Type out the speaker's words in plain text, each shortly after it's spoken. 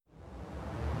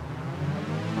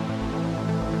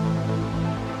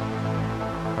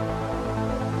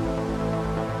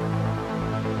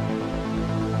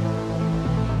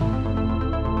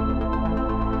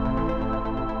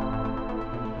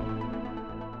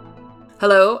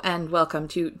Hello, and welcome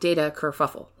to Data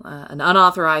Kerfuffle, an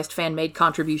unauthorized fan-made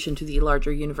contribution to the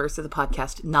larger universe of the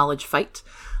podcast Knowledge Fight.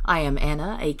 I am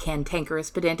Anna, a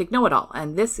cantankerous, pedantic know-it-all,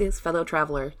 and this is fellow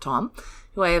traveler Tom,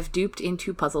 who I have duped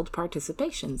into puzzled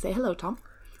participation. Say hello, Tom.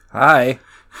 Hi.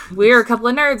 We're a couple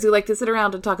of nerds who like to sit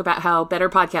around and talk about how better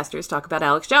podcasters talk about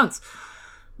Alex Jones.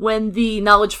 When the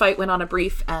Knowledge Fight went on a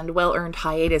brief and well-earned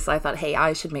hiatus, I thought, hey,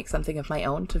 I should make something of my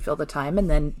own to fill the time, and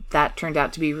then that turned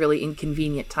out to be really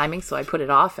inconvenient timing, so I put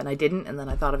it off, and I didn't, and then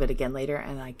I thought of it again later,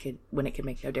 and when it could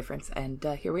make no difference, and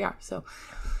here we are. So,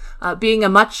 being a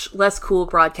much less cool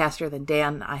broadcaster than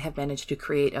Dan, I have managed to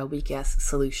create a weak-ass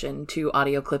solution to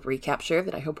audio clip recapture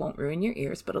that I hope won't ruin your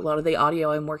ears, but a lot of the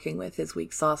audio I'm working with is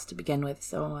weak sauce to begin with,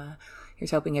 so here's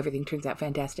hoping everything turns out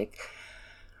fantastic.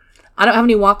 I don't have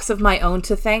any walks of my own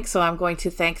to thank, so I'm going to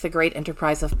thank the great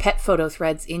enterprise of pet photo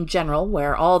threads in general,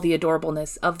 where all the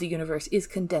adorableness of the universe is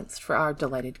condensed for our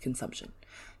delighted consumption.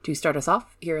 To start us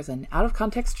off, here is an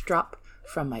out-of-context drop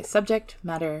from my subject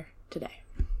matter today.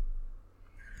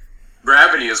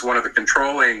 Gravity is one of the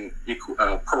controlling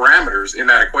parameters in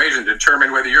that equation to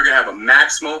determine whether you're going to have a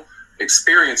maximal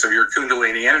experience of your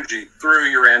Kundalini energy through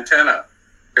your antenna.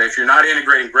 Okay, if you're not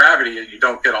integrating gravity, you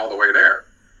don't get all the way there.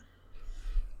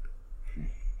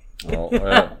 Well,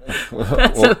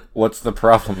 what's the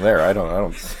problem there? I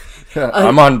don't.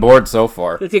 I'm on board so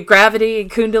far. With your gravity and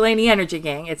Kundalini energy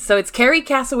gang. It's Carrie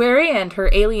Cassowary and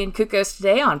her alien cuckoos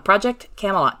today on Project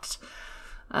Camelot.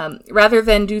 Rather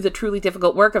than do the truly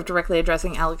difficult work of directly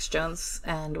addressing Alex Jones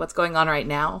and what's going on right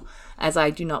now, as I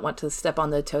do not want to step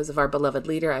on the toes of our beloved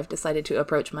leader, I've decided to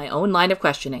approach my own line of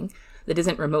questioning that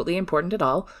isn't remotely important at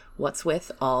all. What's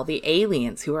with all the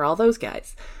aliens? Who are all those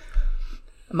guys?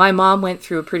 My mom went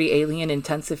through a pretty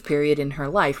alien-intensive period in her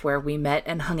life where we met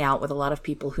and hung out with a lot of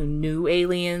people who knew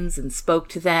aliens and spoke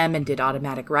to them and did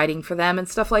automatic writing for them and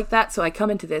stuff like that. So I come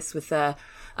into this with a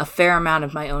fair amount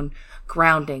of my own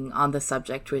grounding on the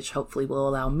subject, which hopefully will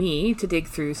allow me to dig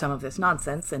through some of this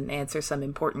nonsense and answer some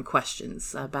important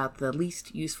questions about the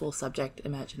least useful subject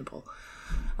imaginable.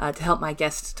 To help my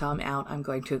guest Tom out, I'm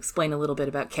going to explain a little bit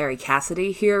about Carrie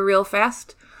Cassidy here real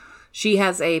fast. She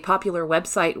has a popular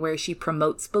website where she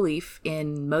promotes belief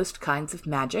in most kinds of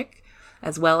magic,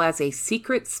 as well as a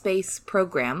secret space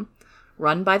program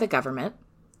run by the government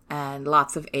and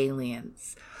lots of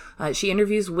aliens. She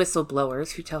interviews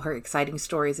whistleblowers who tell her exciting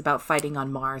stories about fighting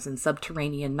on Mars and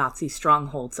subterranean Nazi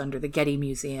strongholds under the Getty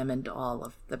Museum and all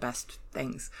of the best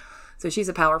things. So she's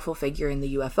a powerful figure in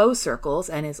the UFO circles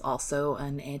and is also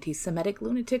an anti-Semitic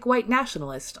lunatic white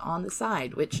nationalist on the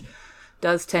side, which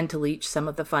does tend to leech some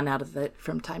of the fun out of it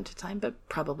from time to time, but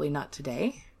probably not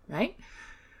today, right?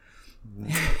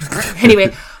 Anyway,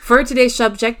 for today's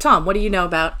subject, Tom, what do you know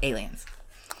about aliens?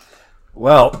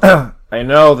 Well, I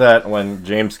know that when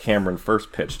James Cameron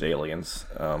first pitched Aliens,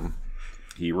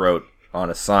 he wrote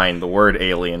on a sign the word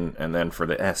alien, and then for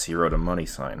the S, he wrote a money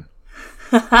sign.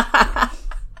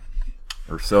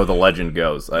 Or so the legend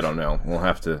goes. I don't know. We'll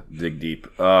have to dig deep.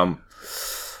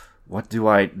 What do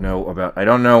I know about? I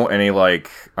don't know any,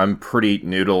 I'm pretty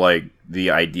new to,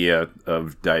 the idea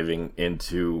of diving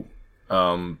into,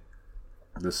 the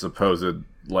supposed,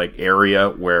 area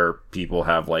where people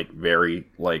have, very,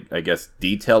 I guess,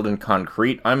 detailed and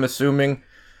concrete, I'm assuming,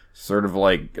 sort of,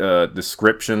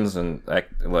 descriptions and,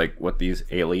 what these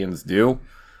aliens do.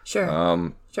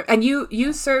 Sure. Sure. And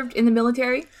you served in the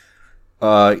military?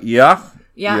 Yeah.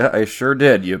 Yeah. Yeah, I sure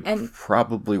did. You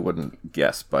probably wouldn't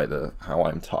guess by how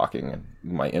I'm talking and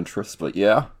my interests, but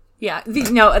yeah. Yeah.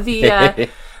 With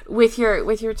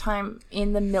your time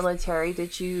in the military,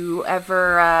 did you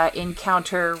ever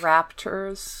encounter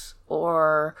raptors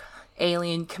or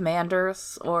alien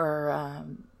commanders, or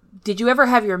did you ever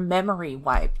have your memory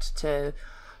wiped to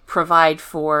provide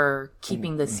for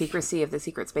keeping the secrecy of the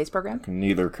secret space program?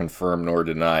 Neither confirm nor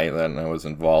deny that I was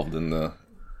involved in the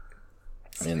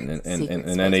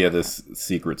in any of this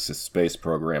secret space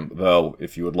program, though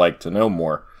if you would like to know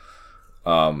more,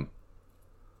 I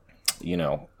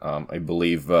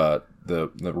believe the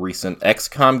recent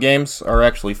XCOM games are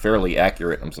actually fairly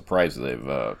accurate. I'm surprised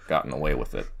they've gotten away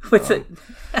with it. What's it?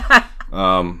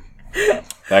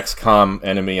 XCOM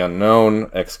Enemy Unknown,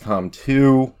 XCOM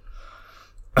 2,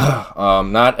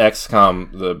 not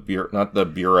XCOM not the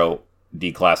Bureau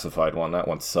declassified one. That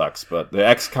one sucks. But the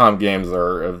XCOM games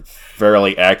are a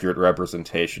fairly accurate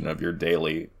representation of your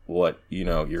daily your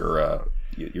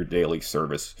daily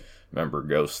service member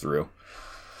goes through.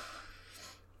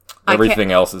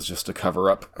 Everything else is just a cover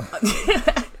up.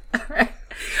 All right.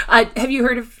 Have you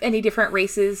heard of any different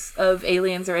races of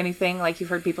aliens or anything? Like, you've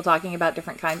heard people talking about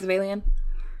different kinds of alien?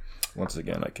 Once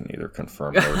again, I can neither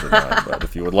confirm nor deny, but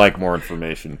if you would like more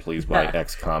information, please buy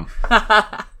XCOM.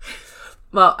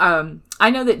 Well, I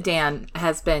know that Dan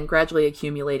has been gradually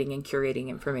accumulating and curating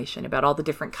information about all the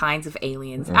different kinds of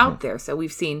aliens out there. So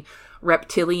we've seen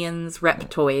reptilians,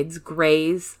 reptoids,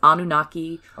 greys,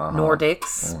 Anunnaki,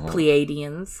 Nordics,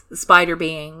 Pleiadians, spider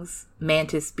beings,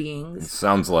 mantis beings. It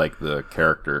sounds like the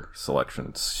character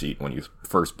selection sheet when you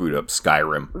first boot up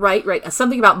Skyrim. Right.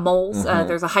 Something about moles.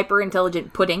 There's a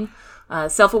hyper-intelligent pudding.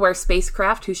 Self-aware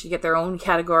spacecraft who should get their own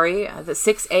category. The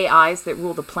 6 AIs that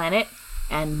rule the planet,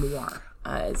 and more.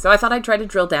 So I thought I'd try to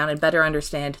drill down and better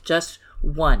understand just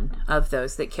one of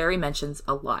those that Carrie mentions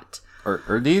a lot.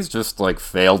 Are these just like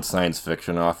failed science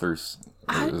fiction authors?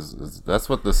 That's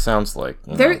what this sounds like.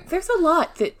 There's a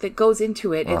lot that goes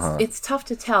into it. It's tough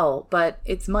to tell, but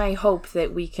it's my hope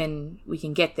that we can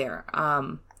get there.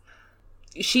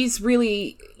 She's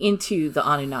really into the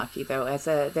Anunnaki, though, as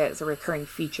a recurring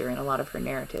feature in a lot of her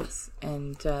narratives,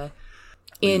 and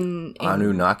in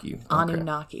Anunnaki. Okay.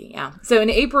 Anunnaki, yeah. So in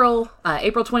April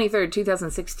 23rd,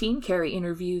 2016, Carrie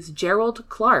interviews Gerald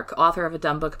Clark, author of A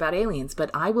Dumb Book About Aliens, but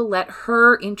I will let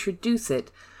her introduce it.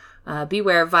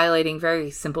 Beware of violating very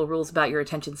simple rules about your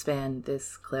attention span.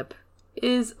 This clip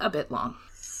is a bit long.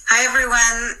 Hi,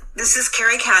 everyone. This is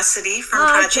Carrie Cassidy from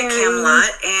Project Camelot,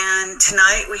 and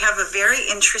tonight we have a very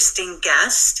interesting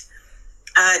guest,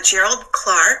 Gerald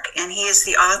Clark, and he is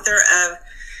the author of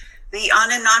The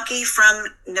Anunnaki from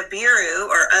Nibiru,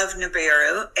 or of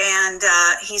Nibiru, and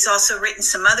he's also written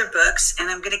some other books, and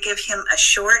I'm going to give him a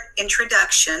short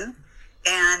introduction,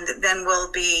 and then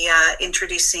we'll be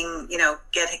introducing,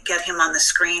 get him on the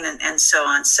screen and so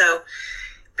on. So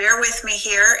bear with me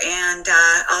here, and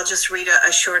I'll just read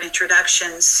a short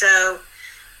introduction. So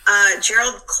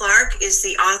Gerald Clark is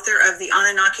the author of The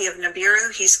Anunnaki of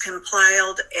Nibiru. He's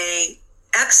compiled an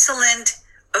excellent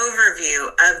overview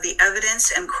of the evidence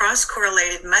and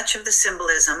cross-correlated much of the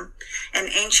symbolism and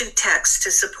ancient texts to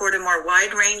support a more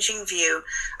wide-ranging view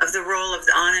of the role of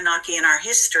the Anunnaki in our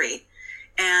history.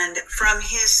 And from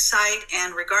his site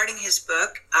and regarding his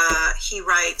book, he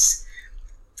writes,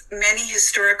 many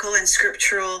historical and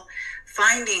scriptural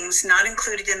findings not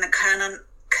included in the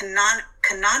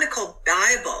canonical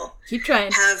Bible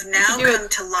have now come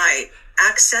to light.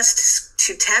 Access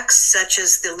to texts such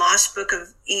as the Lost Book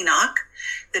of Enoch,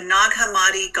 the Nag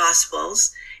Hammadi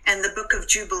Gospels, and the Book of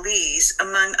Jubilees,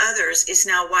 among others, is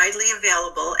now widely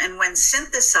available, and when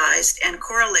synthesized and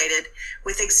correlated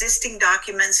with existing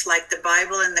documents like the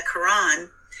Bible and the Quran,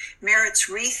 merits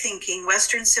rethinking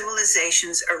Western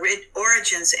civilization's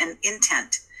origins and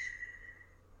intent.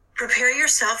 Prepare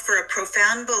yourself for a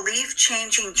profound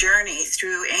belief-changing journey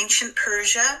through ancient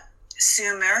Persia,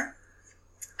 Sumer,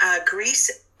 Greece,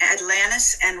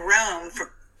 Atlantis, and Rome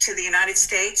to the United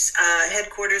States,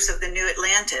 headquarters of the New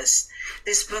Atlantis.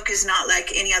 This book is not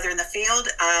like any other in the field.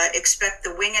 Expect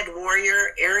the winged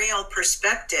warrior aerial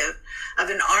perspective of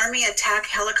an army attack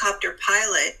helicopter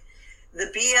pilot,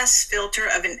 the BS filter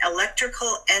of an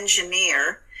electrical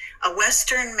engineer, a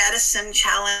Western medicine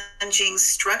challenging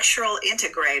structural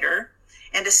integrator,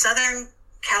 and a Southern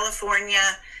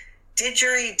California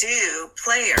didgeridoo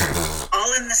player,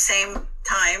 all in the same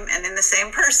time and in the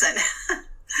same person.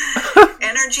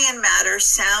 Energy and matter,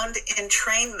 sound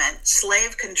entrainment,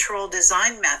 slave control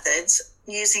design methods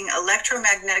using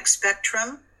electromagnetic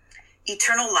spectrum,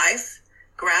 eternal life,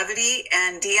 gravity,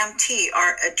 and DMT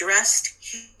are addressed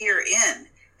herein.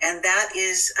 And that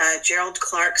is Gerald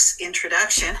Clark's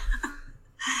introduction.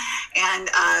 And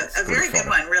a very good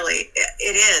one, really.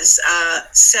 It is.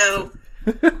 So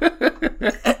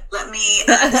let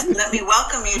me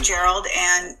welcome you, Gerald,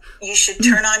 and you should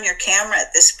turn on your camera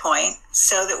at this point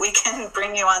so that we can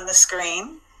bring you on the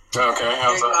screen. Okay,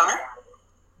 how's Here you that?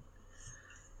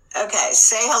 are. Okay,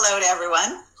 say hello to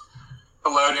everyone.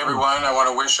 Hello to everyone. I want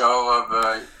to wish all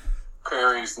of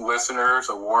Carrie's listeners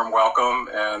a warm welcome,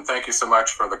 and thank you so much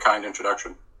for the kind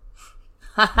introduction.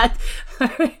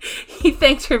 He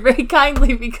thanked her very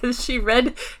kindly because she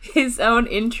read his own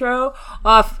intro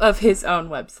off of his own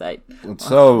website. It's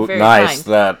so nice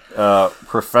kind. that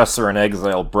Professor in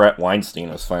Exile Brett Weinstein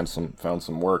has found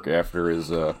some work after his,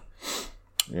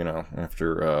 being a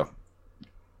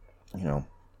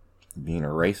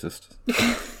racist.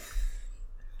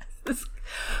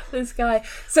 This guy.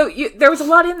 So there was a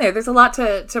lot in there. There's a lot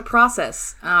to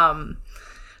process.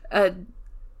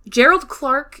 Gerald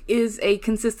Clark is a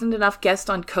consistent enough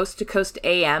guest on Coast to Coast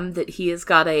AM that he has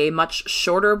got a much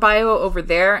shorter bio over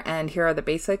there, and here are the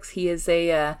basics. He is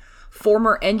a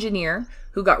former engineer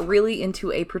who got really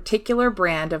into a particular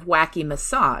brand of wacky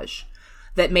massage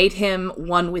that made him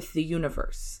one with the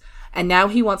universe. And now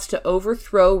he wants to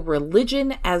overthrow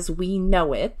religion as we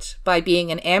know it by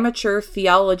being an amateur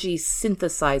theology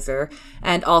synthesizer,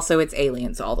 and also it's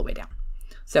aliens all the way down.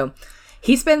 So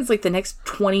he spends like the next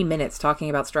 20 minutes talking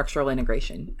about structural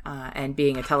integration and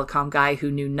being a telecom guy who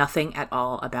knew nothing at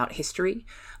all about history,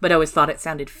 but always thought it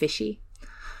sounded fishy.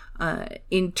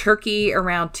 In Turkey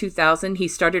around 2000, he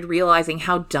started realizing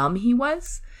how dumb he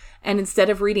was. And instead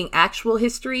of reading actual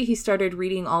history, he started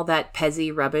reading all that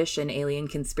Pezzy rubbish and alien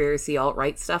conspiracy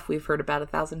alt-right stuff we've heard about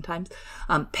 1,000 times.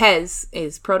 Pez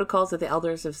is Protocols of the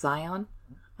Elders of Zion.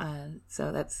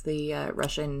 So that's the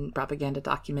Russian propaganda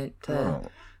document.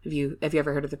 Have you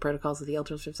ever heard of the Protocols of the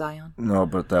Elders of Zion? No,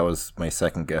 but that was my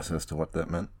second guess as to what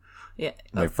that meant. Yeah,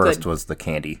 my first was the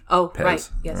candy. Oh, Pez. Right.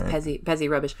 Yes, right. Pezzy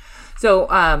rubbish.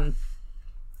 So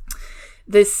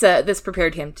this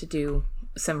prepared him to do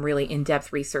some really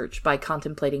in-depth research by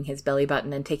contemplating his belly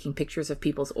button and taking pictures of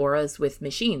people's auras with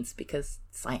machines, because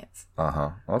science.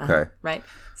 Okay. Right.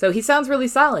 So he sounds really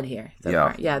solid here. So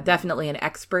yeah. Far. Yeah, definitely an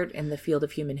expert in the field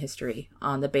of human history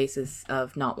on the basis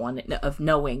of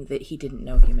knowing that he didn't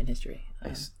know human history.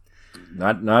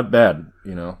 Not bad,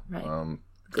 you know. Right.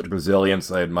 Good resilience,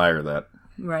 I admire that.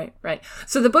 Right.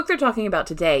 So the book they're talking about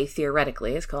today,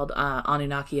 theoretically, is called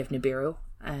Anunnaki of Nibiru,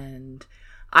 and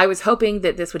I was hoping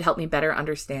that this would help me better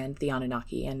understand the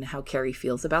Anunnaki and how Carrie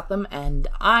feels about them, and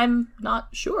I'm not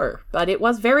sure. But it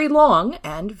was very long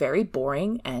and very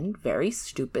boring and very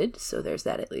stupid, so there's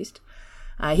that at least.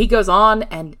 He goes on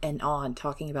and on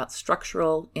talking about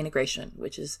structural integration,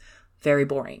 which is very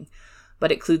boring,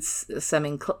 but includes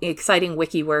some exciting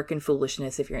wiki work and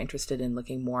foolishness if you're interested in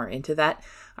looking more into that.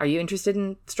 Are you interested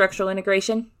in structural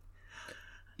integration?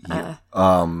 No,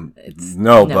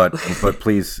 but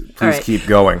please right. keep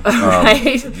going.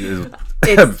 Right.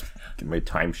 Get my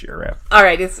timeshare app. All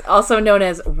right. It's also known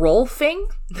as Rolfing.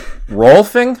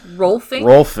 Rolfing?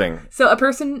 Rolfing. So a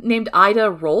person named Ida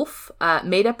Rolf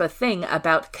made up a thing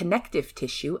about connective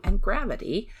tissue and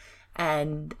gravity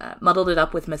and muddled it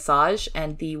up with massage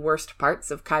and the worst parts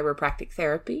of chiropractic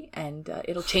therapy, and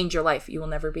it'll change your life. You will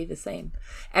never be the same.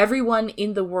 Everyone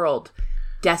in the world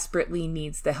desperately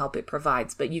needs the help it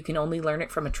provides, but you can only learn it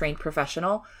from a trained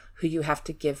professional who you have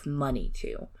to give money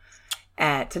to.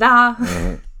 Ta-da!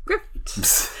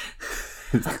 Grift.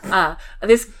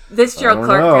 This Gerald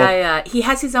Clark guy, he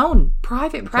has his own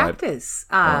private practice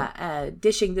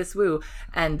dishing this woo,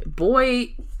 and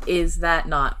boy, is that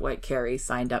not what Carrie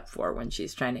signed up for when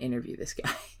she's trying to interview this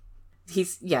guy.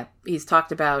 He's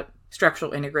talked about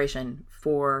structural integration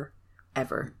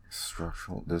forever.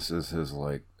 Structural. This is his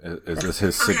is this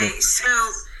his signature? Okay,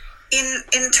 so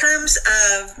in terms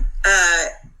of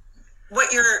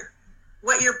what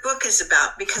your book is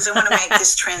about, because I want to make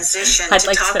this transition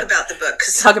to talk about the book,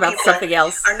 because talk about something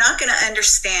else are not going to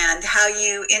understand how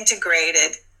you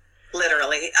integrated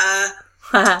literally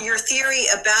your theory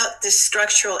about this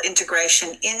structural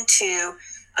integration into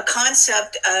a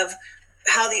concept of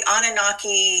how the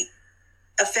Anunnaki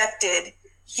affected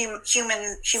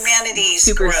humanity's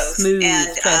super growth smooth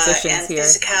and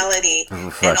physicality,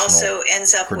 and also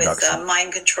ends up with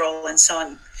mind control and so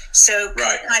on. So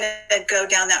kind of go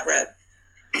down that road.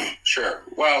 Sure.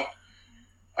 Well,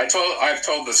 I've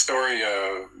told the story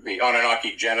of the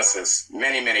Anunnaki Genesis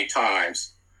many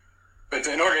times, but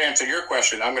in order to answer your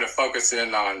question, I'm going to focus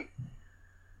in on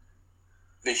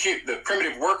the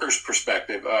primitive worker's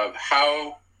perspective of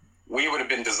how we would have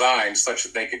been designed such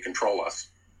that they could control us.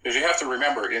 Because you have to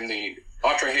remember, in the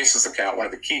Atrahasis account, one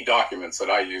of the key documents that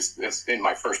I used is in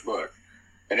my first book,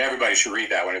 and everybody should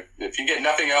read that one. If you get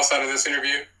nothing else out of this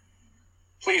interview,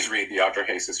 please read the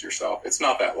Atrahasis yourself. It's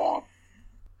not that long.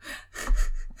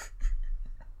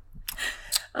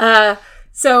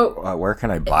 So where can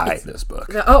I buy this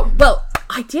book? Oh, well,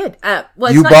 I did.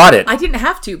 You bought it. I didn't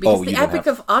have to, because the Epic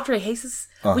of Atrahasis,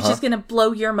 which is going to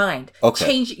blow your mind,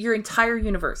 change your entire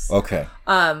universe. Okay.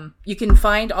 You can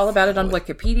find all about it on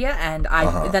Wikipedia, and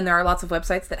then there are lots of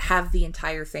websites that have the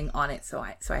entire thing on it. So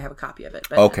I have a copy of it.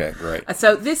 But, okay, great.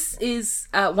 So this is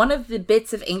one of the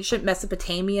bits of ancient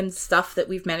Mesopotamian stuff that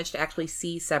we've managed to actually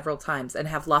see several times and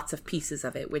have lots of pieces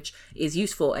of it, which is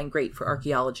useful and great for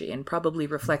archaeology and probably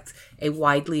reflects a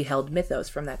widely held mythos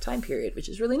from that time period, which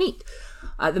is really neat.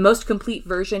 The most complete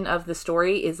version of the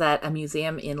story is at a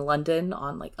museum in London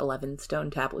on like 11 stone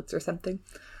tablets or something.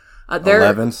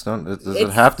 11 stone? Does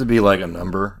it have to be like a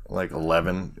number? Like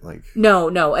 11? Like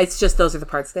No. It's just those are the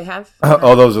parts they have.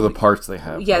 Those are the parts they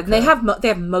have. Yeah, okay. They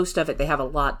have most of it. They have a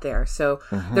lot there. So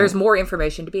there's more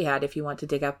information to be had if you want to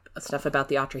dig up stuff about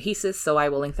the Atrahasis. So I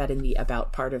will link that in the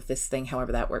about part of this thing,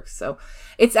 however that works. So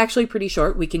it's actually pretty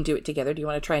short. We can do it together. Do you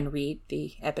want to try and read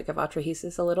the Epic of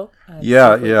Atrahasis a little?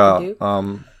 Yeah.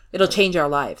 It'll change our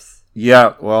lives.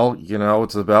 Yeah, well,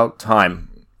 it's about time.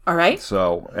 All right.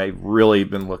 So I've really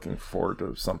been looking forward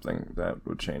to something that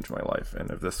would change my life.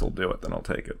 And if this will do it, then I'll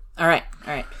take it. All right.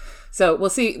 So we'll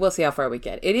see how far we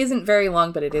get. It isn't very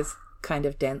long, but it is kind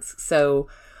of dense. So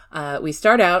we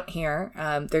start out here.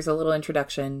 There's a little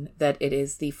introduction that it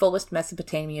is the fullest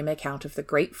Mesopotamian account of the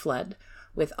Great Flood,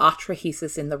 with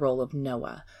Atrahasis in the role of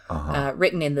Noah,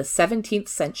 written in the 17th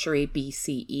century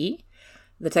BCE.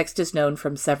 The text is known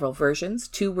from several versions.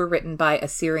 2 were written by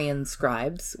Assyrian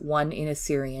scribes, 1 in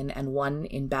Assyrian and 1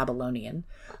 in Babylonian.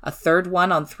 A third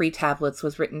one on 3 tablets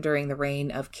was written during the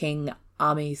reign of King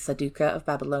Ammi-Saduqa of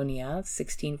Babylonia,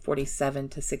 1647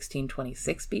 to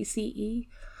 1626 BCE.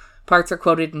 Parts are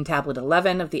quoted in Tablet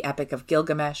 11 of the Epic of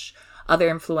Gilgamesh. Other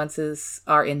influences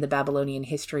are in the Babylonian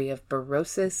history of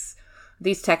Berosus.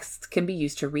 These texts can be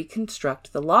used to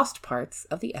reconstruct the lost parts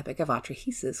of the Epic of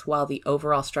Atrahasis, while the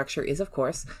overall structure is, of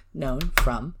course, known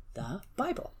from the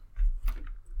Bible.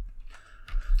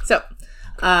 So,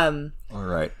 all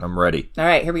right, I'm ready. All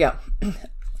right, here we go.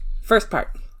 First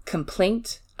part,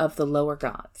 complaint of the lower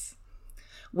gods.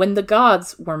 When the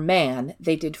gods were man,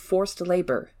 they did forced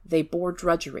labor, they bore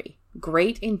drudgery.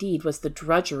 Great indeed was the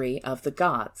drudgery of the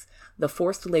gods. The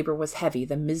forced labor was heavy,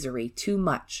 the misery too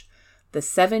much. The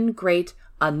 7 great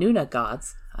Anuna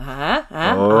gods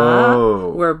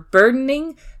were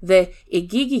burdening the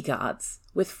Igigi gods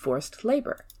with forced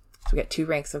labor. So we got 2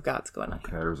 ranks of gods going on.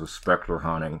 Okay, there's a specter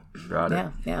haunting. Got it.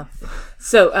 Yeah.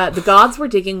 So the gods were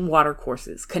digging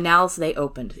watercourses. Canals they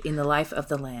opened in the life of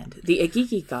the land. The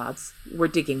Igigi gods were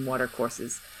digging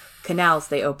watercourses. Canals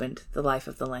they opened the life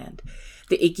of the land.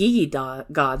 The Igigi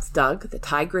gods dug the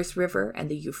Tigris River and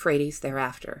the Euphrates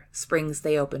thereafter. Springs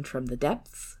they opened from the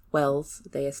depths. Wells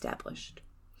they established.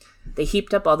 They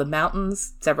heaped up all the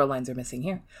mountains. Several lines are missing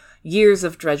here. Years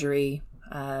of drudgery.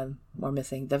 More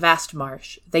missing. The vast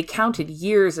marsh. They counted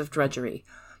years of drudgery.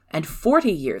 And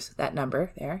 40 years, that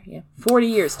number there. Yeah, 40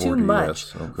 years, 40, too much.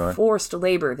 yes, okay. Forced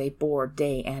labor they bore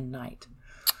day and night.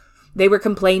 They were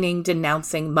complaining,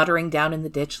 denouncing, muttering down in the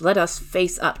ditch. Let us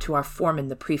face up to our foreman,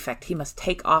 the prefect. He must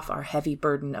take off our heavy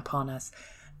burden upon us.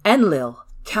 Enlil,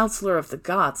 counselor of the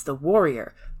gods, the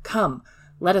warrior, come.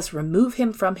 Let us remove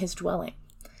him from his dwelling.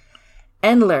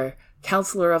 Enlil,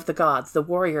 counselor of the gods, the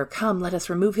warrior, come, let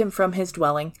us remove him from his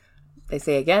dwelling. They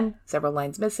say again, several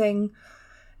lines missing.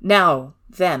 Now,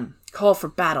 then, call for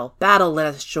battle. Battle, let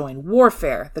us join.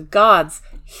 Warfare. The gods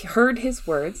heard his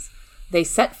words. They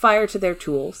set fire to their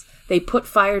tools. They put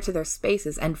fire to their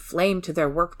spaces and flame to their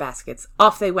work baskets.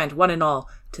 Off they went, one and all,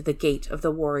 to the gate of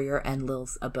the warrior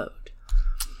Enlil's abode.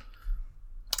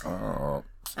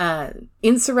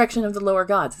 Insurrection of the lower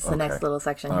gods is the next little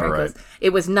section. Here it goes.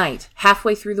 It was night.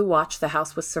 Halfway through the watch, the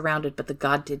house was surrounded, but the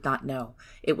god did not know.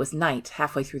 It was night.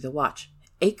 Halfway through the watch,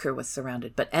 Acre was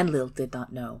surrounded, but Enlil did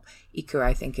not know. Acre,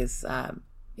 I think, is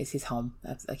his home.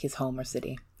 That's like his home or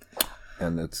city.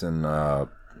 And it's in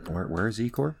where is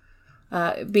Acre?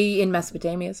 Be in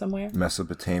Mesopotamia somewhere.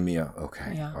 Mesopotamia.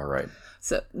 Okay. Yeah. All right.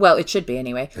 So, well, it should be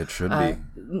anyway. It should be.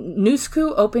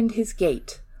 Nusku opened his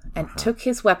gate and took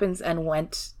his weapons and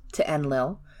went to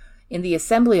Enlil. In the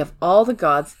assembly of all the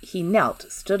gods, he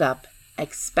knelt, stood up,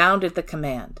 expounded the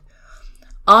command.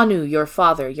 Anu, your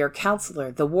father, your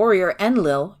counselor, the warrior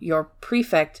Enlil, your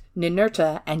prefect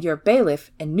Ninurta, and your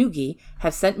bailiff Ennugi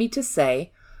have sent me to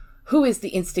say, who is the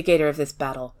instigator of this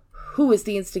battle? Who is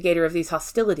the instigator of these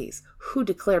hostilities? Who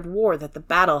declared war that the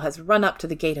battle has run up to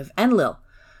the gate of Enlil?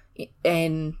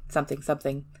 In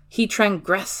something. He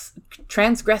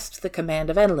transgressed the command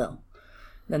of Enlil.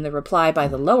 Then the reply by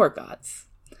the lower gods.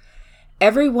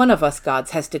 Every one of us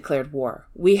gods has declared war.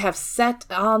 We have set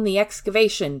on the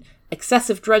excavation.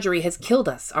 Excessive drudgery has killed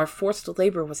us. Our forced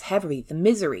labor was heavy, the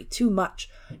misery too much.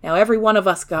 Now every one of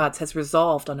us gods has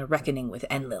resolved on a reckoning with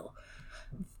Enlil.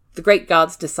 The great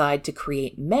gods decide to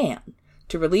create man,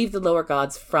 to relieve the lower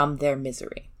gods from their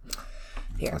misery.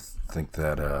 Here. I think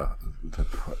that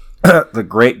the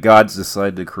great gods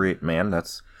decide to create man.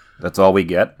 That's all we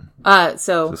get.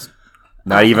 So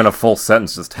not even a full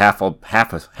sentence, just half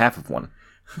of one.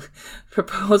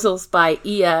 Proposals by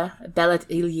Ea, Belet,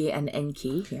 Ili, and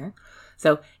Enki here.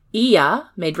 So Ea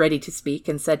made ready to speak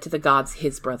and said to the gods,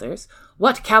 his brothers,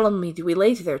 what calumny do we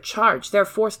lay to their charge? Their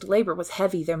forced labor was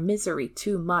heavy, their misery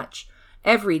too much.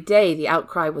 Every day the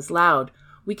outcry was loud.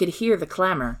 We could hear the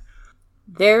clamor.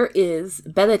 There is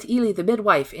Belet Ili the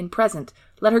midwife in present.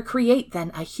 Let her create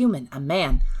then a human, a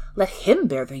man. Let him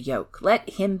bear the yoke. Let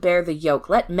him bear the yoke.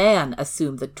 Let man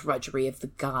assume the drudgery of the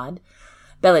god.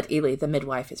 Belet Ili the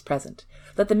midwife is present.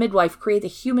 Let the midwife create a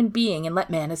human being and let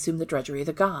man assume the drudgery of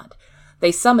the god.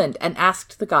 They summoned and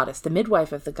asked the goddess, the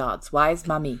midwife of the gods, wise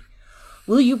Mami,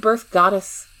 Will you, birth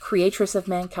goddess, creatress of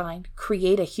mankind,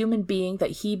 create a human being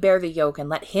that he bear the yoke, and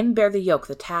let him bear the yoke,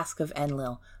 the task of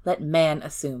Enlil? Let man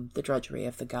assume the drudgery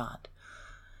of the god.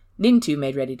 Nintu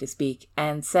made ready to speak,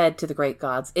 and said to the great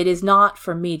gods, It is not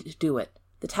for me to do it.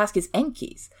 The task is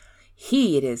Enki's.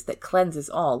 He it is that cleanses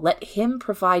all. Let him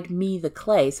provide me the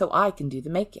clay, so I can do the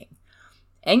making.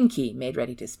 Enki made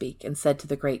ready to speak, and said to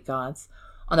the great gods,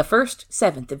 On the 1st,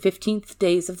 7th, and 15th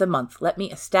days of the month, let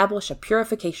me establish a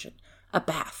purification, a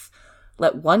bath.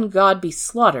 Let one god be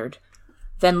slaughtered,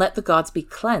 then let the gods be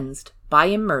cleansed by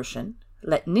immersion.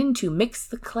 Let Nintu mix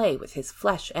the clay with his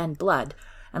flesh and blood,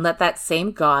 and let that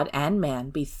same god and man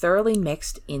be thoroughly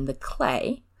mixed in the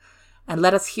clay. And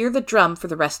let us hear the drum for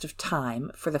the rest of time.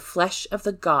 For the flesh of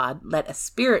the god let a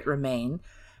spirit remain,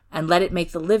 and let it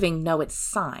make the living know its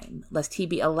sign, lest he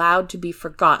be allowed to be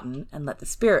forgotten, and let the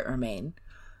spirit remain.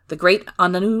 The great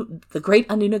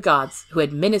Anuna gods, who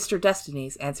administer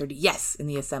destinies, answered yes in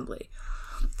the assembly.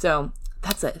 So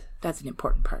that's an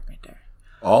important part right there.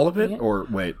 All of it? Yeah. Or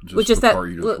wait, just Which is the that, part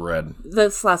you just read?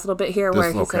 This last little bit here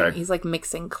where Okay. he's like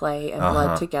mixing clay and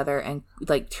blood together and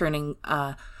like turning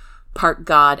part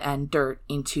god and dirt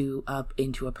into a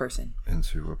person.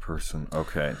 Into a person.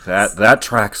 Okay. That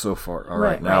tracks so far. All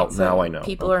right. Now I know.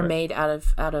 People are made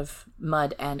out of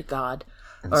mud and god.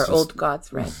 Or old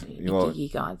gods, right?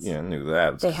 Igigi gods. Yeah, I knew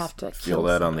that. They have to feel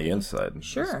that on the inside.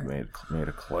 Sure. Just made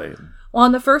of clay. Well,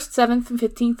 on the 1st, 7th, and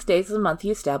 15th days of the month, he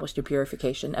established a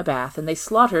purification, a bath, and they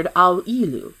slaughtered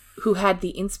Al-Ilu, who had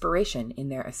the inspiration in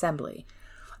their assembly.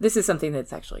 This is something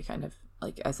that's actually kind of,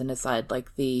 like, as an aside,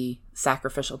 like the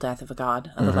sacrificial death of a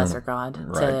god, of a lesser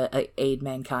god, to aid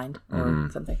mankind, or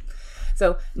something.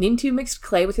 So, Nintu mixed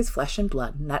clay with his flesh and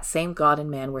blood, and that same god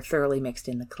and man were thoroughly mixed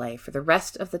in the clay. For the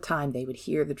rest of the time they would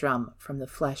hear the drum from the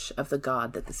flesh of the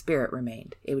god that the spirit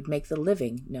remained. It would make the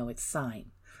living know its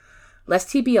sign.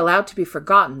 Lest he be allowed to be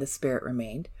forgotten, the spirit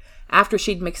remained. After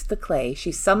she'd mixed the clay,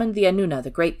 she summoned the Anuna,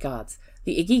 the great gods.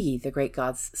 The Igigi, the great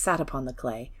gods, sat upon the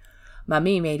clay.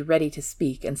 Mami made ready to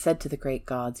speak, and said to the great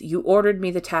gods, You ordered me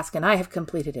the task, and I have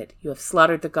completed it. You have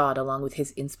slaughtered the god along with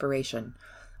his inspiration.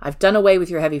 I've done away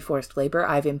with your heavy forced labor.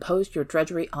 I've imposed your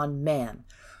drudgery on man.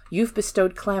 You've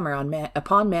bestowed clamor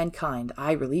upon mankind.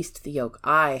 I released the yoke.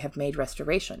 I have made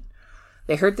restoration.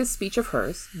 They heard this speech of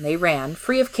hers, and they ran,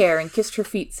 free of care, and kissed her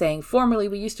feet, saying, Formerly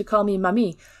we used to call me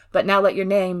Mami, but now let your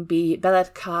name be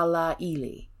Belet Kala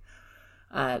Ili.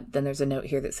 Then there's a note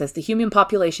here that says, The human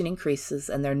population increases,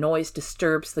 and their noise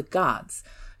disturbs the gods,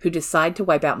 who decide to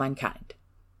wipe out mankind,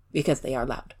 because they are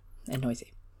loud and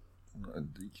noisy.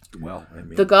 Well, I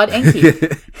mean... The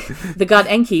god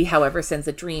Enki, however, sends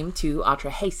a dream to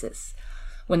Atrahasis.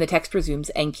 When the text resumes,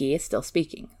 Enki is still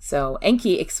speaking. So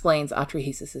Enki explains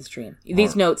Atrahasis' dream.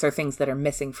 These notes are things that are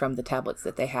missing from the tablets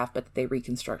that they have, but that they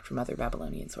reconstruct from other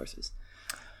Babylonian sources.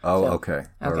 Oh, okay.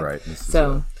 All right.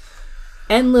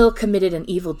 Enlil committed an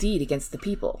evil deed against the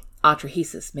people.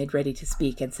 Atrahasis made ready to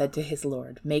speak and said to his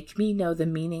lord, Make me know the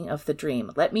meaning of the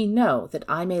dream. Let me know that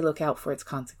I may look out for its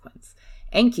consequence.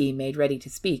 Enki made ready to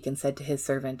speak and said to his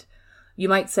servant, You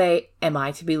might say, Am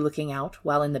I to be looking out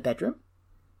while in the bedroom?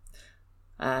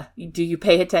 Do you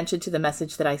pay attention to the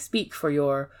message that I speak for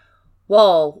your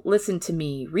wall? Listen to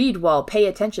me. Read wall. Pay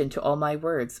attention to all my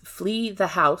words. Flee the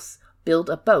house. Build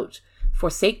a boat.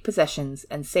 Forsake possessions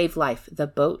and save life. The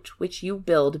boat which you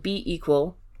build be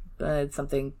equal.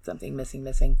 Something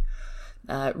missing.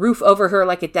 Roof over her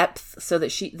like a depth, so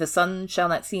that the sun shall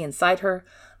not see inside her.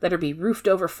 Let her be roofed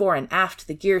over fore and aft.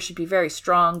 The gear should be very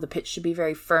strong. The pitch should be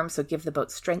very firm, so give the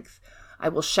boat strength. I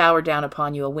will shower down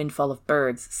upon you a windfall of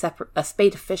birds, a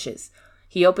spate of fishes.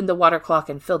 He opened the water clock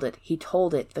and filled it. He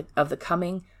told it of the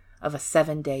coming of a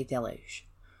 7-day deluge.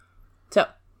 So,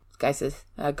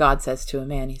 God says to a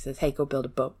man, he says, Hey, go build a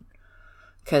boat.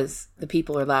 Because the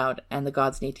people are loud, and the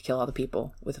gods need to kill all the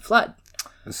people with a flood.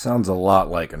 This sounds a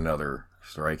lot like another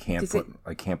story.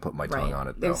 I can't put my tongue on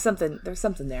it, though. There's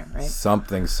something there, right?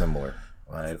 Something similar.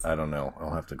 I don't know.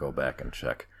 I'll have to go back and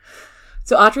check.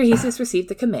 So Atrahasis received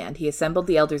the command. He assembled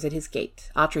the elders at his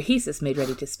gate. Atrahasis made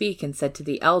ready to speak and said to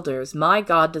the elders, My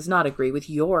God does not agree with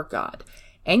your God.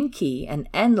 Enki and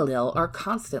Enlil are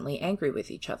constantly angry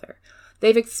with each other.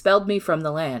 They've expelled me from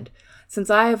the land. Since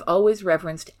I have always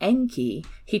reverenced Enki,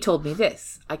 he told me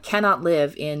this, I cannot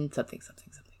live in something.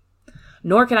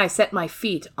 Nor can I set my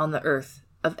feet on the earth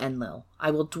of Enlil.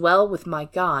 I will dwell with my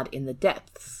God in the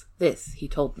depths. This he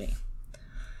told me.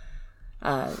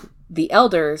 The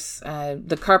elders,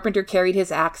 the carpenter carried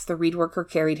his axe, the reed worker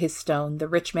carried his stone, the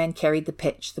rich man carried the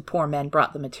pitch, the poor man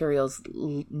brought the materials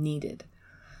needed.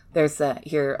 There's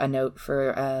here a note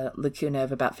for Lacuna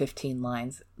of about 15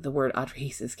 lines. The word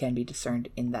Atrahasis can be discerned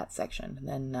in that section. And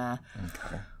then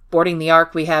boarding the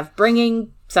ark, we have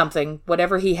bringing something,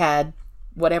 whatever he had,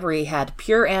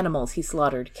 pure animals he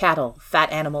slaughtered, cattle,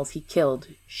 fat animals he killed,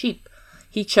 sheep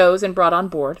he chose and brought on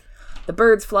board, the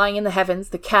birds flying in the heavens,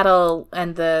 the cattle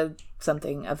and the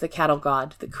something of the cattle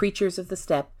god, the creatures of the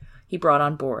steppe he brought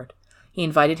on board. He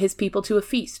invited his people to a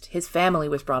feast. His family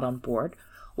was brought on board.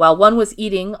 While one was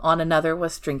eating, on another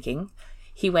was drinking.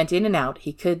 He went in and out.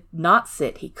 He could not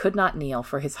sit. He could not kneel,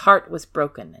 for his heart was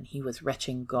broken, and he was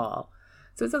retching gall.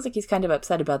 So it sounds like he's kind of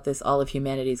upset about this all of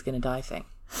humanity is going to die thing.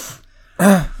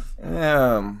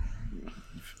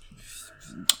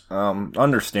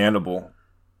 Understandable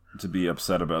to be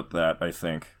upset about that, I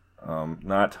think.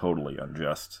 Not totally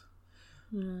unjust.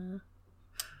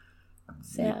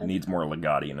 Sad. Needs more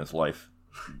Legati in his life.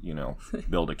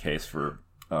 Build a case for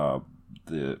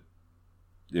the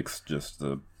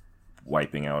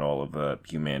wiping out all of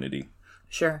humanity.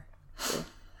 Sure.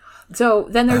 So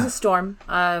then there's a storm.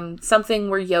 Something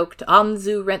were yoked.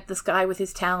 Anzu rent the sky with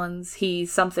his talons. He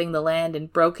something the land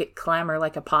and broke it clamor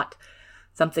like a pot.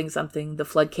 Something, the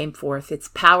flood came forth. Its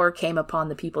power came upon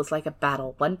the peoples like a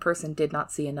battle. One person did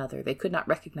not see another. They could not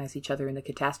recognize each other in the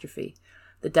catastrophe.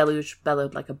 The deluge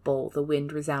bellowed like a bull. The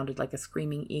wind resounded like a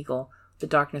screaming eagle. The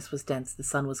darkness was dense. The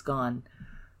sun was gone.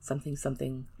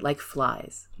 Something, like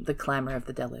flies. The clamor of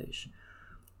the deluge.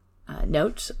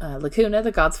 Note, Lacuna,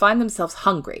 the gods find themselves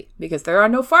hungry because there are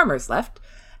no farmers left,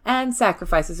 and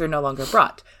sacrifices are no longer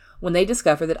brought. When they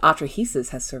discover that Atrahasis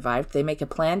has survived, they make a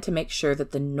plan to make sure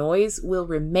that the noise will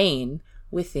remain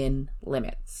within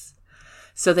limits.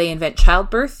 So they invent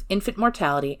childbirth, infant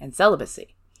mortality, and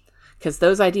celibacy, because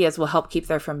those ideas will help keep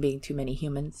there from being too many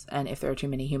humans, and if there are too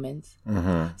many humans.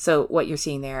 Mm-hmm. So what you're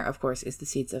seeing there, of course, is the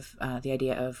seeds of the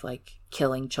idea of like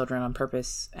killing children on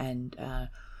purpose and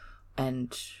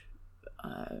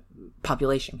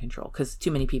population control, because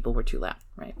too many people were too loud,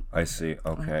 right? I see.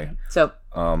 Okay. So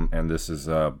and this is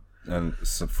and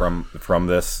so from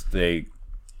this they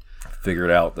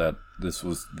figured out that this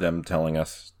was them telling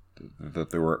us that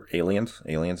there were aliens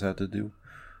had to do.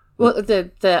 Well,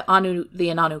 the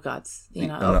Inannu gods.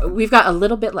 We've got a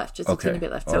little bit left, just a teeny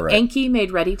bit left. So right. Enki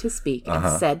made ready to speak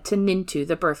and said to Nintu,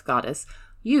 the birth goddess,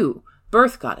 "You,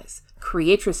 birth goddess,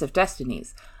 creatress of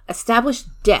destinies, establish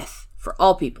death for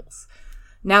all peoples.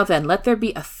 Now then, let there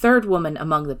be a third woman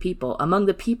among the people. Among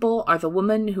the people are the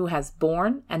woman who has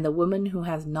borne and the woman who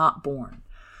has not borne.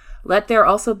 Let there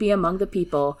also be among the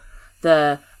people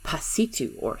the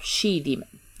Pasitu, or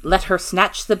she-demon. Let her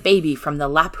snatch the baby from the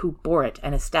lap who bore it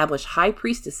and establish high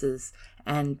priestesses,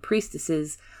 and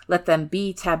priestesses let them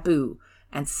be taboo,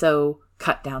 and so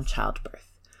cut down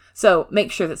childbirth." So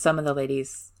make sure that some of the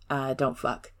ladies don't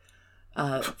fuck.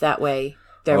 That way...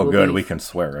 Good. We can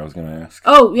swear. I was going to ask.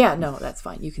 Oh, yeah. No, that's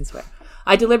fine. You can swear.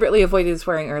 I deliberately avoided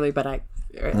swearing early, but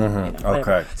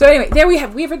Okay. So anyway, there we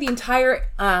have the entire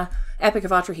Epic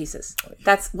of Atrahasis.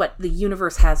 That's what the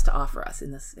universe has to offer us in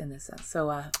this sense.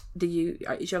 So,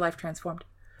 is your life transformed?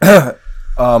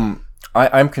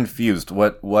 I'm confused.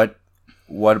 What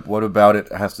about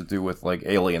it has to do with like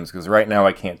aliens? Because right now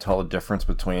I can't tell the difference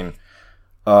between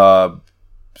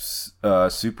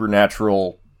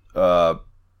supernatural.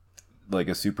 Like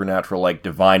a supernatural, like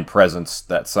divine presence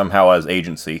that somehow has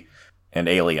agency, and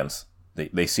aliens.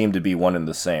 They seem to be one and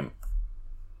the same.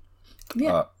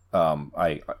 Yeah.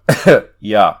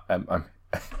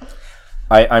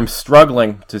 I'm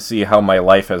struggling to see how my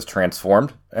life has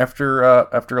transformed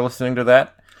after listening to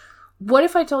that. What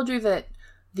if I told you that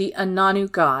the Inannu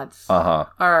gods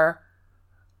are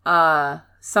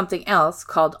something else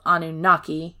called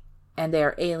Anunnaki, and they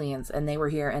are aliens, and they were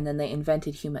here, and then they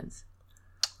invented humans?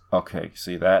 Okay,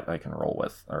 see that I can roll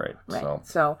with. All right.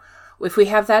 So if we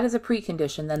have that as a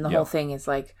precondition, then the whole thing is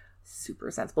like super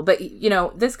sensible. But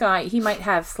this guy, he might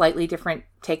have slightly different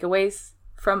takeaways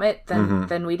from it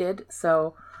than we did.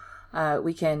 So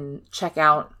we can check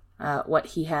out what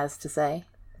he has to say.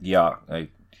 Yeah, I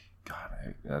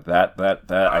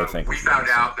think we found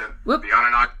out that the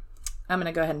Anunnaki. I'm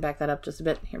gonna go ahead and back that up just a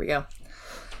bit. Here we go.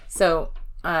 So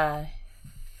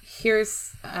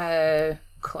here's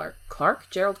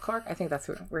Gerald Clark. I think that's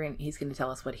who he's going to tell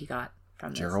us what he got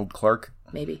from this. Gerald Clark?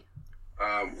 Maybe.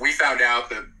 We found out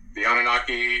that the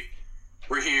Anunnaki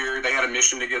were here. They had a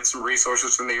mission to get some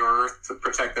resources from the Earth to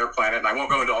protect their planet. And I won't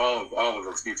go into all of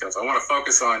those details. I want to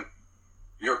focus on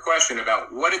your question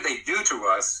about what did they do to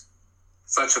us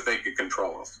such that they could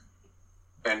control us.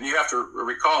 And you have to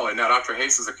recall in that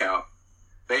Atrahasis account,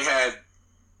 they had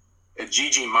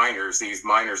GG miners, these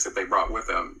miners that they brought with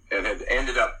them, and had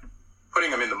ended up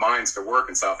putting them in the mines to work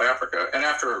in South Africa. And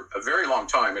after a very long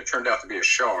time, it turned out to be a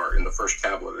Shar in the first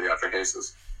tablet of the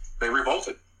Atrahasis. They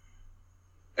revolted.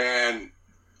 And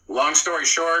long story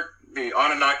short, the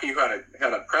Anunnaki who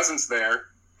had a presence there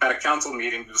had a council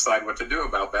meeting to decide what to do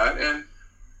about that.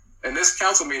 And this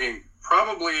council meeting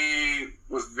probably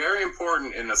was very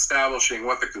important in establishing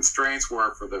what the constraints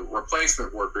were for the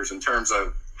replacement workers in terms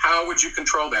of how would you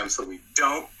control them so we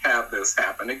don't have this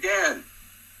happen again,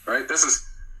 right? This is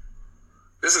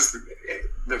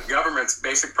the government's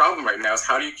basic problem right now is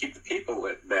how do you keep the people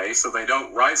at bay so they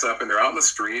don't rise up and they're out in the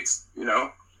streets, you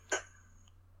know?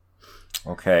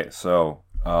 Okay, so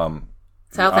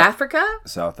South Africa.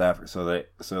 So the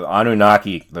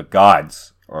Anunnaki, the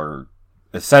gods, are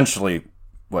essentially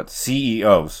what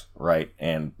CEOs, right?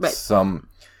 And some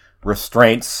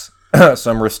restraints,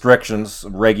 some restrictions,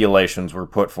 regulations were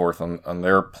put forth on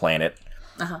their planet,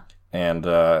 and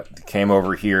came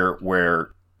over here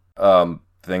where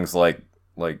things like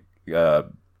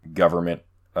government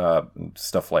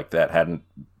stuff like that hadn't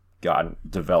gotten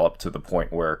developed to the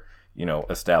point where, you know,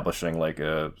 establishing like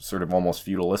a sort of almost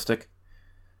feudalistic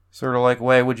sort of like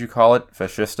way, would you call it?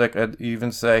 Fascistic, I'd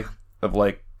even say, of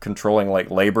like controlling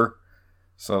like labor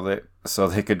so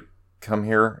they could come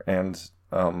here and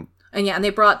they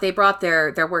brought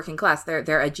their working class, their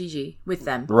Ajiji with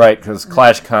them. Right, because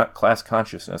class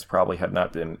consciousness probably had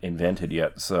not been invented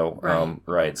yet. So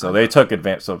right. So they took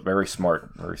advantage. So very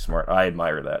smart, very smart. I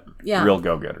admire that. Yeah. Real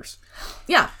go-getters.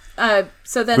 Yeah.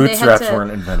 So then bootstraps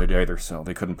weren't invented either, so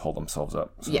they couldn't pull themselves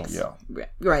up. So, yes. Yeah.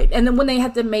 Right. And then when they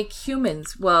had to make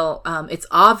humans, well, it's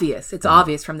obvious. It's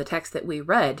obvious from the text that we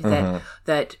read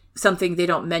that something they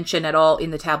don't mention at all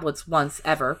in the tablets once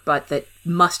ever, but that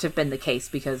must have been the case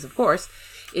because, of course,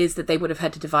 is that they would have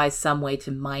had to devise some way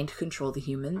to mind control the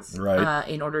humans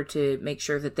in order to make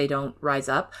sure that they don't rise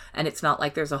up. And it's not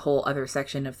like there's a whole other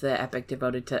section of the epic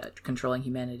devoted to controlling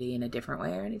humanity in a different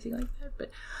way or anything like that.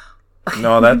 But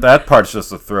no, that part's just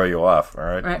to throw you off, all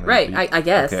right? Right. I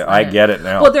guess. Okay, I get it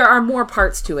now. Well, there are more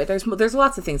parts to it. There's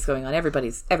lots of things going on.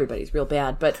 Everybody's real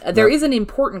bad, but there is an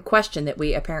important question that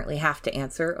we apparently have to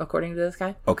answer according to this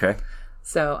guy. Okay.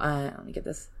 So let me get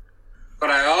this. But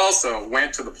I also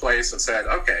went to the place and said,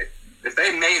 okay, if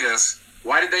they made us,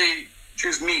 why did they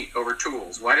choose meat over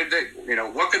tools? Why did they,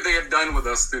 what could they have done with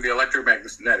us through the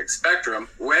electromagnetic spectrum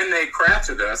when they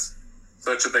crafted us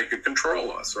such that they could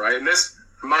control us, right? And this,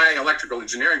 my electrical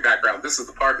engineering background, this is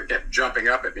the part that kept jumping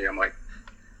up at me. I'm like,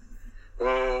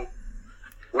 well,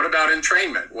 what about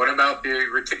entrainment? What about the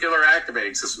reticular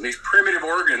activating system? These primitive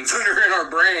organs that are in our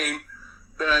brain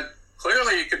that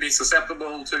clearly could be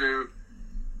susceptible to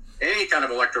any kind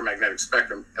of electromagnetic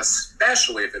spectrum,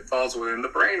 especially if it falls within the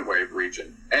brainwave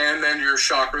region. And then your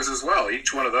chakras as well.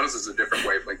 Each one of those is a different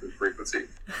wavelength and frequency.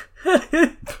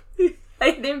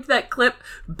 I named that clip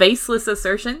Baseless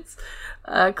Assertions.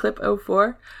 Clip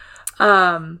 04.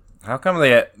 How come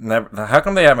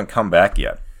they haven't come back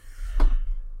yet?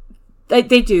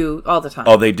 They do all the time.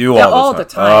 Oh, they do all the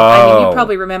time. I mean, you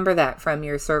probably remember that from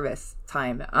your service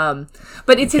time.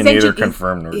 But it's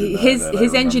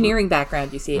his engineering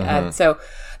background, you see. So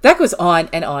that goes on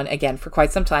and on again for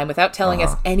quite some time without telling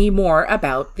us any more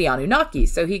about the Anunnaki.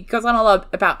 So he goes on a lot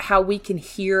about how we can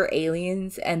hear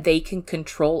aliens and they can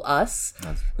control us.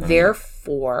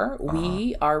 Therefore,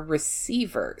 we are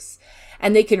receivers.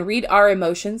 And they can read our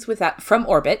emotions from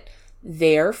orbit.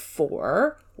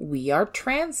 Therefore, we are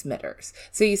transmitters.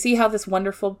 So you see how this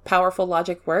wonderful, powerful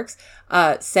logic works?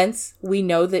 Since we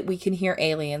know that we can hear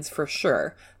aliens for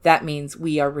sure, that means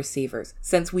we are receivers.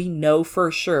 Since we know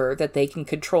for sure that they can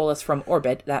control us from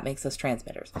orbit, that makes us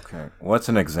transmitters. Okay. What's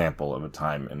an example of a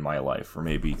time in my life, or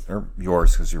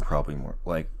yours, because you're probably more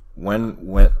like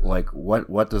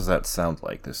what does that sound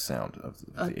like? This sound of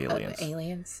the aliens.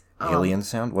 Aliens. Alien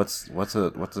sound. What's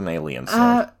an alien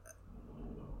sound?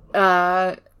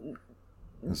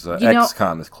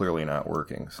 XCOM is clearly not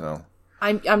working, so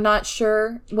I'm not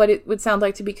sure what it would sound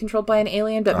like to be controlled by an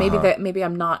alien, but maybe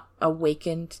I'm not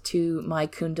awakened to my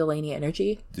Kundalini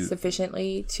energy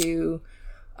sufficiently to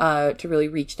really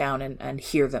reach down and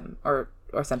hear them or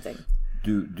something.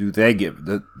 Do they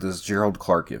does Gerald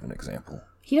Clark give an example?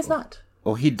 He does not.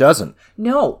 Oh, he doesn't?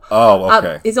 No. Oh,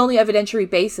 okay. His only evidentiary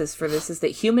basis for this is that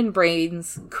human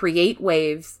brains create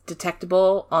waves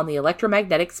detectable on the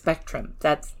electromagnetic spectrum.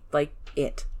 That's like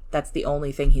it. That's the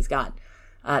only thing he's got.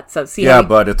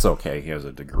 But it's okay. He has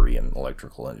a degree in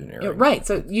electrical engineering. Right.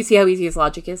 So you see how easy his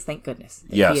logic is? Thank goodness.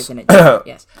 Yes. He is an engineer.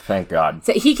 Yes. Thank God.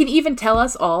 So he can even tell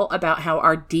us all about how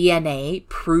our DNA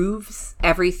proves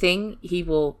everything. He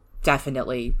will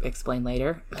definitely explain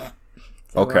later.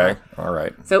 Okay, all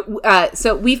right.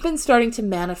 So we've been starting to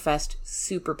manifest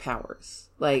superpowers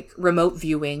like remote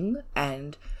viewing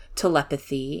and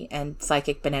telepathy and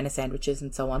psychic banana sandwiches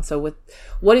and so on. So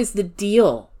what is the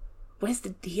deal? What is the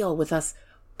deal with us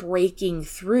breaking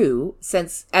through,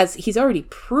 since, as he's already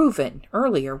proven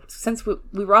earlier, since we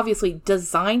were obviously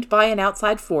designed by an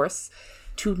outside force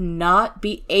to not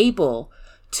be able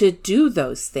to do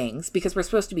those things because we're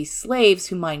supposed to be slaves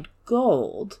who mine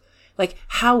gold. Like,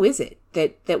 how is it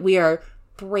that we are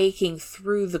breaking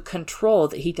through the control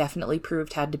that he definitely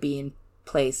proved had to be in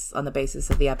place on the basis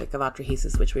of the Epic of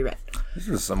Atrahasis, which we read? These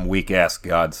are some weak-ass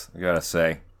gods, I gotta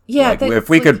say. Yeah. Like, if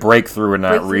we could break through and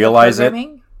not realize it...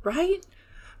 Right?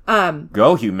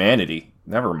 Go humanity.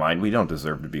 Never mind, we don't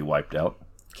deserve to be wiped out.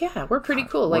 Yeah, we're pretty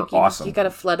cool. We're like, awesome. You gotta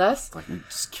flood us. Like, we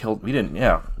just killed... We didn't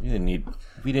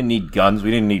need guns.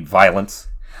 We didn't need violence.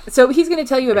 So he's going to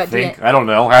tell you about DNA. I don't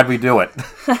know. How'd we do it?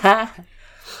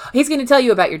 He's going to tell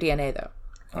you about your DNA, though.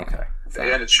 Okay.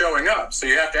 And it's showing up. So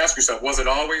you have to ask yourself, was it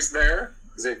always there?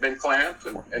 Has it been clamped?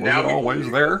 And now always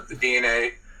there? The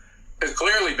DNA has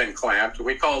clearly been clamped.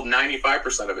 We called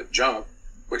 95% of it junk,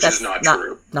 which is not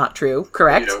true. Not true.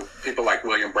 Correct. You know, people like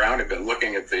William Brown have been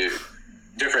looking at the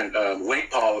different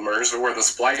link polymers where the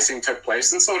splicing took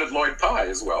place, and so did Lloyd Pye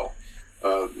as well,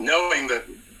 knowing that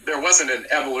there wasn't an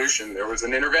evolution, there was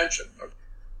an intervention.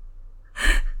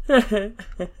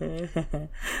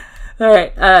 All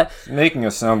right. Making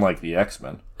us sound like the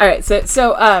X-Men. All right. So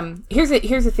here's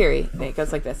a theory. It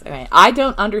goes like this. Okay, I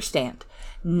don't understand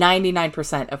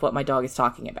 99% of what my dog is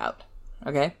talking about.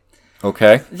 Okay.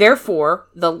 Okay. Therefore,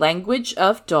 the language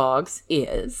of dogs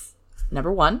is,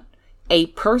 number one, a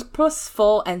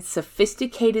purposeful and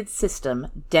sophisticated system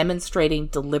demonstrating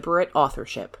deliberate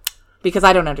authorship. Because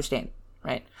I don't understand,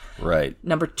 right? Right.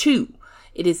 Number two,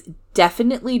 it is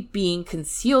definitely being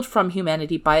concealed from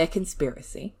humanity by a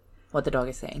conspiracy, what the dog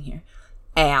is saying here.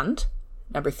 And,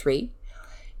 number three,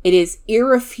 it is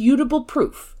irrefutable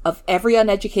proof of every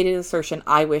uneducated assertion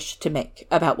I wish to make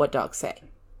about what dogs say.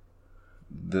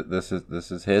 This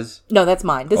is his? No, that's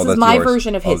mine. This is that's my yours.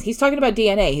 version of his. He's talking about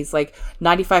DNA. He's like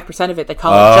 95% of it they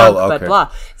call it junk, but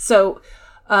blah. So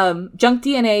junk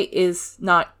DNA is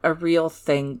not a real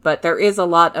thing, but there is a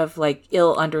lot of like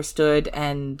ill understood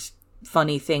and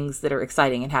funny things that are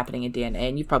exciting and happening in DNA,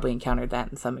 and you've probably encountered that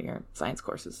in some of your science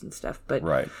courses and stuff. But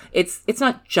right. It's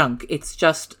not junk. It's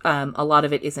just a lot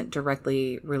of it isn't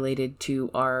directly related to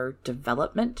our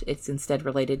development. It's instead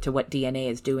related to what DNA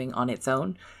is doing on its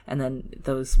own, and then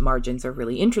those margins are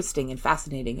really interesting and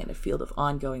fascinating in a field of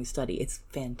ongoing study. It's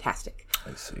fantastic.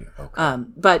 I see. Okay.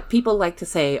 But people like to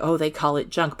say, oh, they call it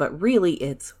junk, but really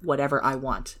it's whatever I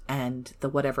want. And the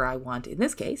whatever I want in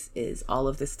this case is all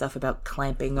of this stuff about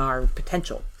clamping our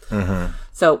potential. Mm-hmm.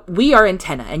 So we are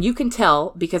antenna, and you can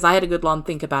tell because I had a good long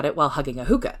think about it while hugging a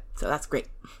hookah. So that's great.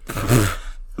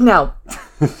 Now,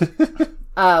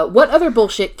 what other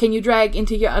bullshit can you drag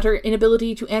into your utter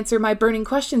inability to answer my burning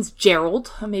questions,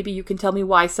 Gerald? Maybe you can tell me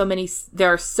why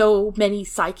there are so many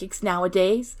psychics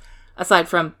nowadays. Aside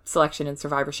from selection and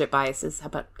survivorship biases,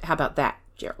 how about that,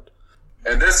 Gerald?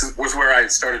 And this was where I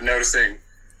started noticing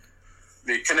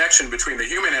the connection between the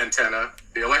human antenna,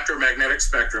 the electromagnetic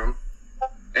spectrum,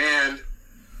 and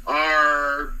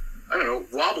our,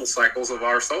 wobble cycles of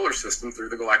our solar system through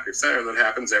the galactic center that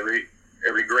happens every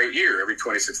great year, every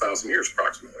 26,000 years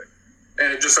approximately.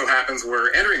 And it just so happens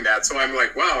we're entering that. So I'm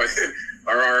like, wow,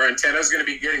 are our antennas going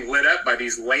to be getting lit up by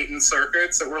these latent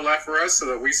circuits that were left for us so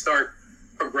that we start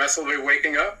progressively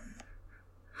waking up?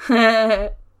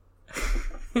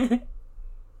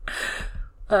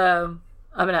 I'm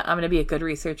gonna be a good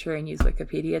researcher and use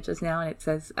Wikipedia just now, and it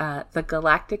says the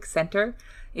galactic center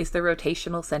is the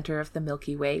rotational center of the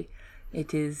Milky Way.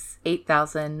 It is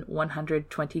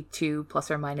 8,122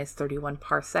 plus or minus 31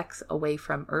 parsecs away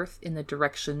from Earth in the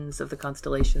directions of the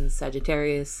constellations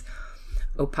Sagittarius,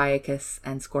 Ophiuchus,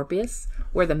 and Scorpius,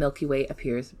 where the Milky Way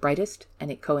appears brightest,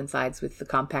 and it coincides with the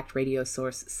compact radio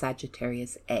source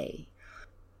Sagittarius A.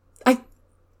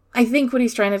 I think what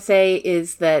he's trying to say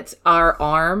is that our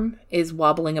arm is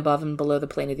wobbling above and below the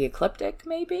plane of the ecliptic,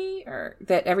 maybe? Or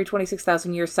that every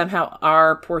 26,000 years, somehow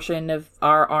our portion of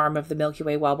our arm of the Milky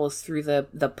Way wobbles through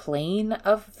the plane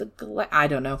of the I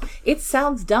don't know. It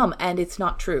sounds dumb, and it's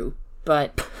not true,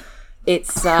 but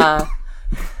it's...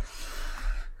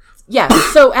 Yeah,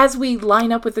 so as we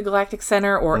line up with the galactic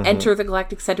center or enter the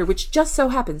galactic center, which just so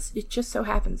happens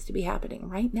to be happening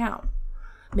right now,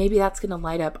 maybe that's going to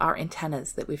light up our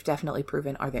antennas that we've definitely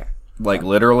proven are there. Like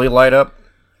literally light up?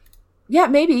 Yeah,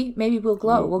 maybe we'll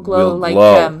glow. We'll glow We'll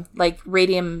glow. like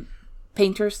radium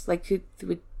painters, like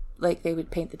like they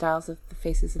would paint the dials of the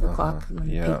faces of the clock and then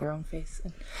paint their own face.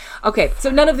 Okay, so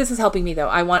none of this is helping me though.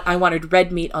 I wanted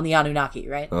red meat on the Anunnaki,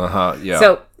 right? Yeah.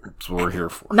 So that's what we're here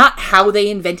for. Not how they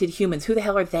invented humans. Who the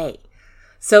hell are they?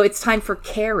 So it's time for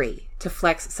Carrie to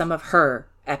flex some of her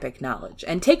epic knowledge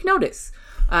and take notice,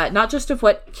 not just of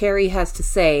what Carrie has to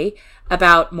say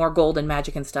about more gold and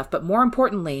magic and stuff, but more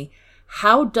importantly,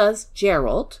 how does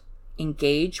Gerald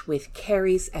engage with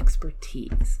Carrie's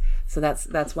expertise? So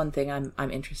that's one thing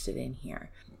I'm interested in here.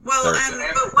 Well,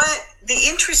 but what the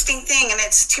interesting thing, and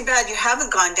it's too bad you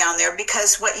haven't gone down there,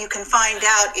 because what you can find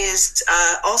out is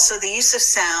also the use of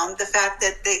sound, the fact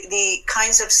that the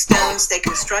kinds of stones they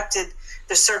constructed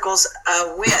the circles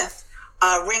with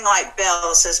ring like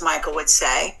bells, as Michael would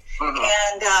say.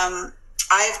 And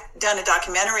I've done a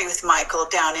documentary with Michael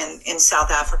down in South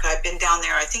Africa. I've been down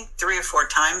there, I think, 3 or 4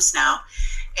 times now.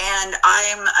 And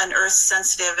I'm an earth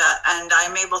sensitive, and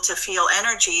I'm able to feel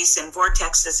energies and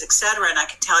vortexes, etc. And I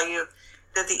can tell you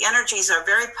that the energies are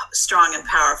very strong and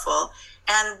powerful.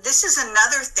 And this is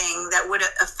another thing that would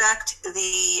affect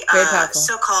the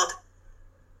so-called,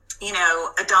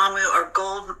 Adamu or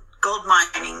gold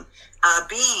mining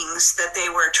beings that they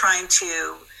were trying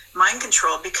to mind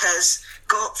control, because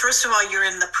gold, first of all, you're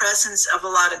in the presence of a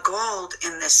lot of gold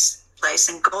in this place,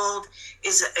 and gold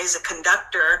is a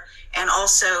conductor, and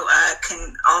also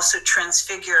can also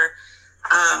transfigure.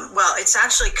 It's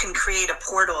actually can create a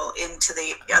portal into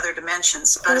the other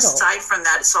dimensions. But aside from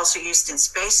that, it's also used in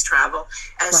space travel,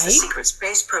 as the Secret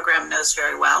Space Program knows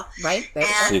very well. Right. And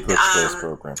Secret Space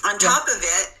Program. On top of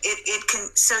it can.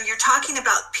 So you're talking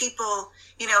about people,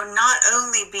 not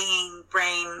only being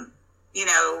brain,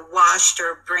 washed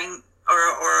or brain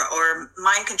or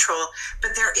mind control,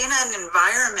 but they're in an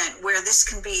environment where this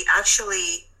can be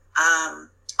actually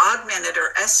augmented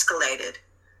or escalated.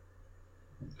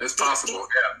 It's possible,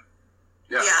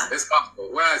 yeah. It's possible.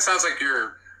 Well, it sounds like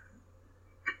you're,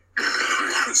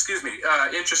 excuse me,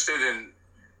 interested in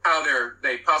how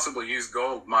they possibly use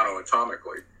gold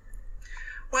monoatomically.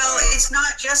 Well, it's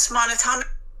not just monatomic.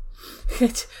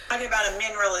 Talking about a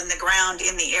mineral in the ground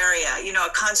in the area, a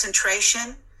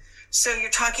concentration. So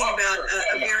you're talking about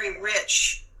a very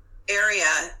rich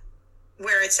area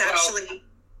where it's actually,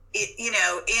 in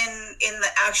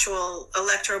the actual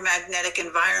electromagnetic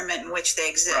environment in which they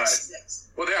exist.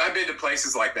 Right. Well, I've been to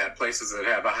places like that, places that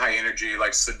have a high energy,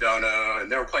 like Sedona, and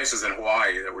there were places in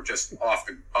Hawaii that were just off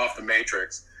the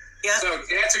matrix. Yeah. So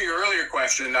to answer your earlier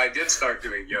question, I did start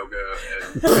doing yoga.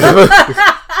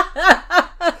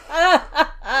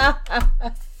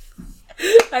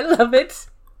 I love it.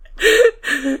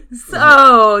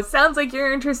 So, sounds like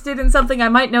you're interested in something I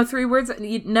might know 3 words.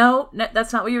 No,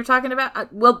 that's not what you were talking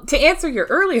about. Well, to answer your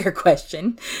earlier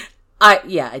question, I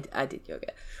did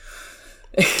yoga.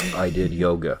 I did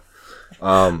yoga.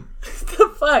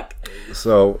 The fuck?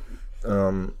 So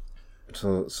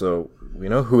we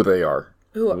know who they are.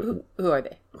 Who are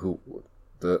they?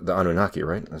 The Anunnaki,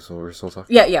 right? That's what we're still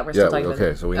talking. Yeah, we're still talking about.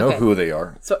 Okay, so we know who they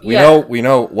are. So we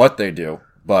know what they do,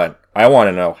 but I want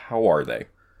to know, how are they?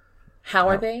 How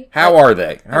are they? How are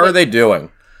they? How are they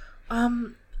doing?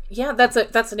 Yeah,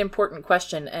 that's an important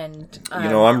question, and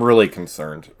I'm really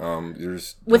concerned.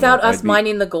 There's without us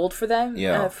mining the gold for them,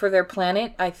 for their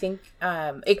planet. I think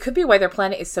it could be why their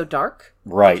planet is so dark,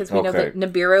 right? Because we know that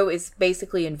Nibiru is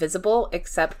basically invisible,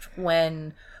 except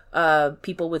when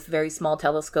people with very small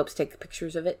telescopes take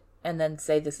pictures of it and then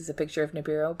say this is a picture of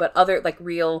Nibiru. But other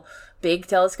real big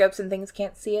telescopes and things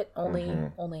can't see it.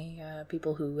 Only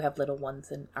people who have little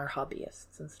ones and are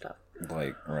hobbyists and stuff.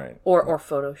 Right. Or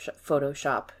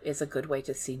Photoshop is a good way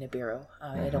to see Nibiru.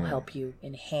 It'll help you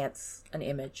enhance an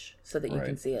image so that you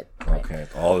can see it. Right? Okay.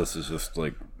 All this is just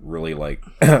really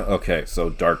okay. So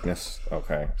darkness.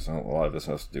 Okay. So a lot of this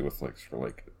has to do with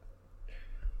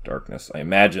darkness. I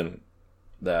imagine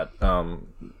that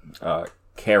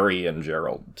Carrie and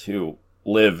Gerald too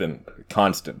live in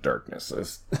constant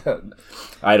darkness.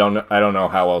 I don't know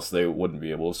how else they wouldn't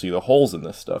be able to see the holes in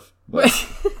this stuff. But.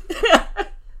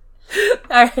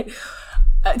 All right.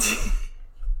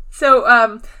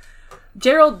 So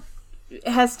Gerald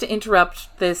has to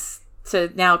interrupt this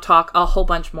to now talk a whole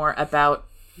bunch more about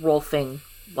Rolfing.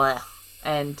 Blah.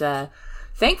 And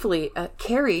thankfully,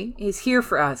 Carrie is here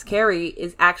for us. Carrie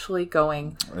is actually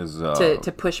going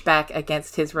to push back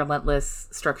against his relentless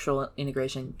structural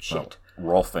integration shit.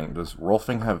 Rolfing. Does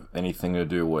Rolfing have anything to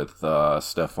do with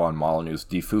Stefan Molyneux's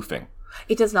defoofing?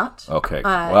 It does not. Okay.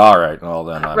 Well, all right. Well,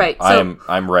 then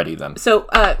I'm ready then. So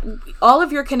all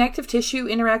of your connective tissue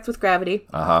interacts with gravity.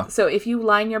 Uh-huh. So if you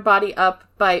line your body up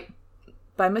by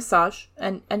massage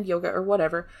and yoga or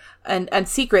whatever, and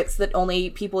secrets that only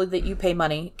people that you pay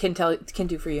money can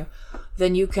do for you,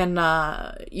 then you can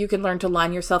learn to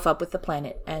line yourself up with the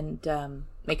planet and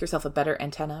make yourself a better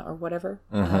antenna or whatever.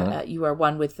 You are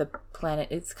one with the planet.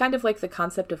 It's kind of like the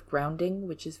concept of grounding,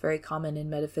 which is very common in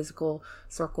metaphysical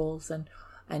circles and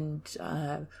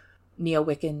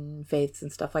Neo-Wiccan faiths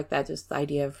and stuff like that. Just the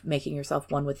idea of making yourself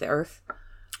one with the earth.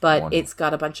 But it's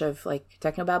got a bunch of like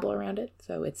technobabble around it,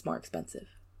 so it's more expensive.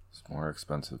 It's more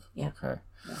expensive. Yeah. Okay.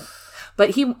 Yeah.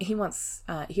 But he wants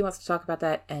to talk about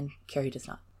that, and Carrie does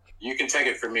not. You can take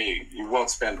it from me. You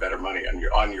won't spend better money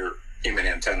on your human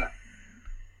antenna.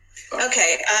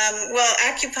 Okay. Well,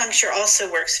 acupuncture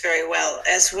also works very well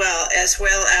as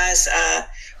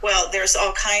there's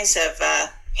all kinds of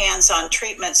hands-on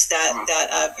treatents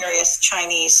that various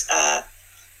Chinese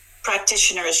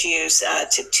practitioners use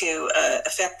to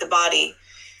affect the body.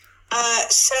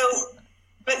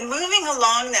 But moving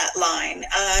along that line.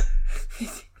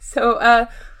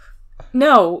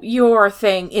 No, your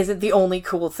thing isn't the only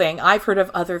cool thing. I've heard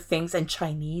of other things, and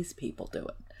Chinese people do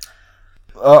it.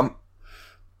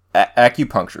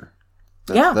 Acupuncture.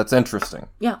 That's interesting.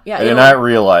 Yeah. I did not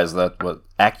realize that what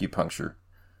acupuncture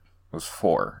was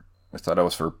for. I thought it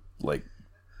was for like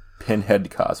pinhead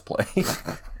cosplay.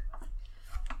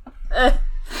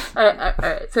 All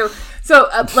right. So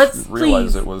let's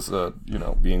realize it was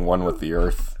being one with the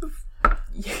earth.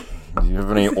 Do you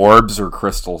have any orbs or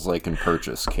crystals I can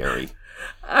purchase, Carrie?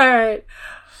 All right.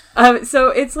 So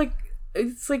it's like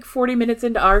 40 minutes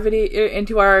into our video,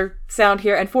 into our sound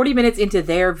here, and 40 minutes into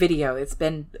their video. It's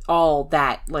been all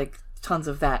that, like tons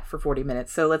of that for 40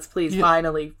 minutes. So let's please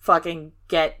finally fucking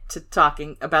get to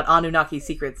talking about Anunnaki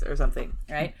secrets or something,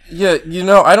 right? Yeah,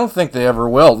 I don't think they ever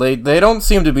will. They don't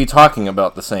seem to be talking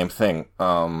about the same thing.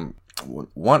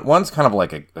 One's kind of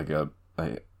like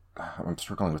I'm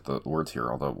struggling with the words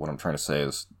here, although what I'm trying to say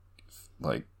is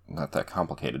like not that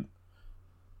complicated.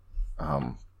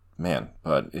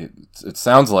 But it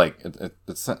sounds like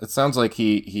it sounds like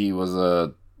he was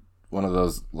one of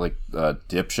those like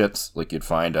dipshits like you'd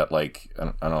find at like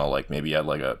I don't know, like maybe you had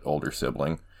like an older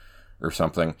sibling or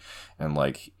something, and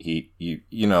like you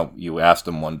asked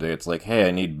him one day, it's like, hey,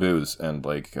 I need booze, and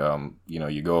like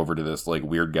you go over to this like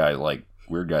weird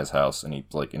guy's house, and he's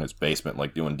like in his basement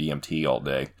like doing DMT all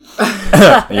day.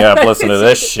 You have to listen to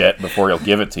this shit before he'll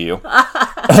give it to you.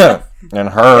 And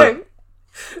her,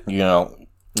 and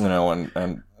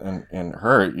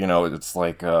her, it's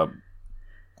like I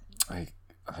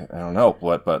don't know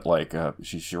what, but like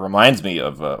she reminds me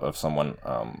of someone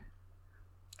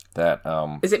that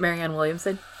is it Marianne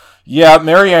Williamson? Yeah,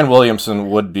 Marianne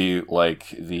Williamson would be like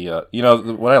the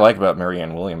what I like about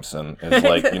Marianne Williamson is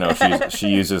like she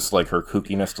uses like her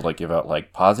kookiness to like give out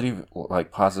like positive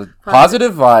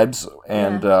vibes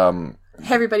and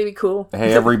hey, everybody be cool.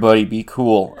 Hey, everybody be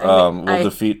cool. We'll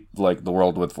defeat like the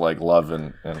world with like love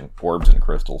and orbs and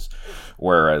crystals,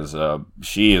 whereas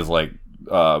she is like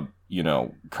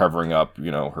covering up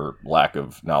her lack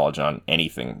of knowledge on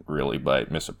anything really by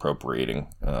misappropriating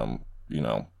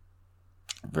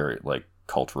very like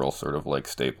cultural sort of like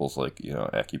staples like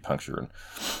acupuncture and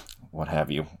what have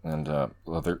you, and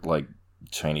other like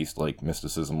Chinese like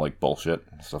mysticism like bullshit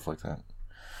and stuff like that.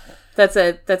 That's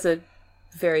a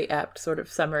very apt sort of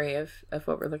summary of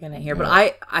what we're looking at here.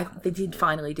 But they did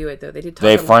finally do it though.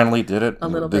 They finally did it. A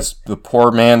little bit. The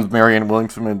poor man's Marianne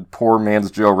Williamson and poor man's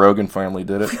Joe Rogan finally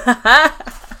did it.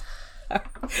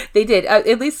 They did,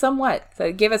 at least somewhat. So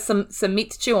it gave us some meat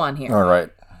to chew on here. All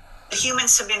right.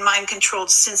 Humans have been mind controlled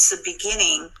since the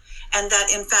beginning, and that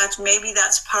in fact maybe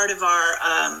that's part of our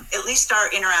at least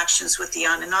our interactions with the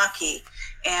Anunnaki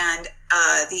and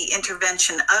the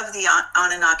intervention of the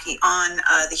Anunnaki on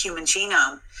the human genome.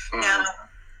 Mm-hmm. Now,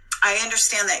 I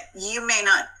understand that you may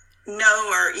not know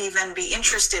or even be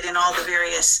interested in all the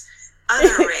various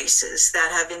other races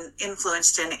that have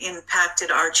influenced and impacted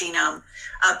our genome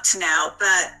up to now,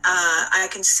 but I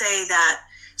can say that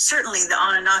certainly the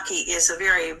Anunnaki is a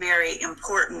very, very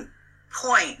important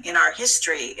point in our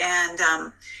history, and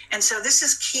so this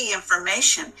is key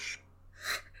information.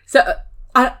 So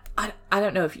I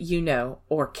don't know if you know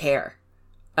or care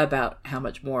about how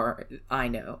much more I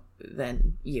know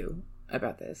than you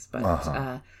about this,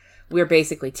 but we're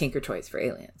basically Tinker Toys for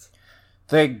aliens.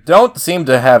 They don't seem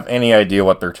to have any idea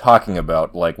what they're talking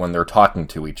about, like when they're talking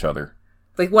to each other.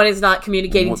 Like one is not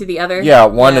communicating to the other? Yeah,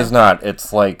 one is not.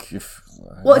 It's like,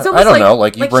 well, it's I don't know,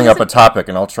 like you bring up a topic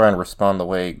and I'll try and respond the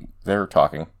way they're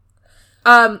talking.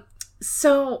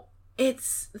 So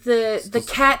it's the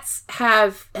cats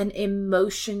have an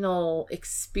emotional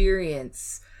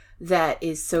experience that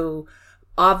is so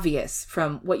obvious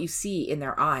from what you see in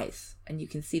their eyes, and you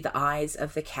can see the eyes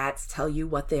of the cats tell you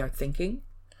what they are thinking.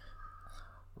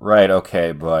 Right,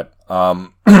 okay, but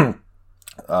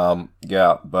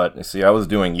Yeah, but see, I was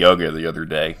doing yoga the other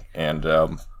day, and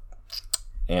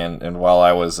while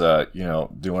I was,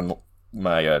 doing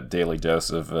my daily dose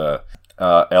of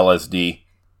LSD,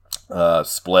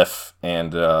 spliff,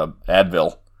 and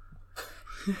Advil,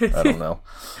 I don't know,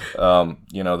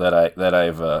 that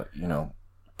I've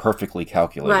perfectly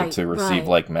calculated to receive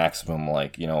maximum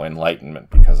enlightenment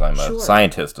because I'm a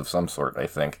scientist of some sort. I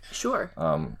think. Sure.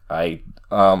 I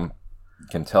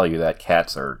can tell you that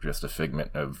cats are just a figment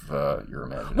of your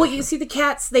imagination. Well, you see, the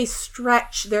cats, they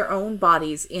stretch their own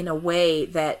bodies in a way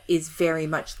that is very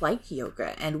much like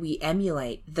yoga, and we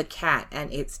emulate the cat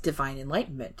and its divine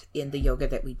enlightenment in the yoga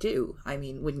that we do. I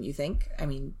mean, wouldn't you think? I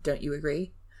mean, don't you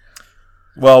agree?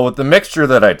 Well, with the mixture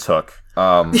that I took,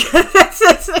 I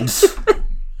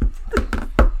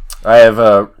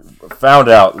have found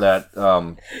out that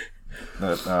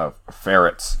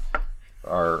ferrets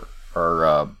are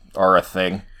a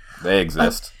thing. They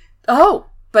exist.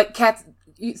 But cats...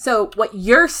 So what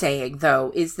you're saying,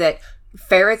 though, is that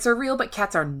ferrets are real, but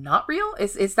cats are not real?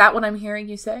 Is that what I'm hearing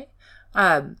you say?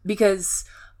 Because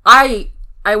I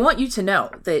want you to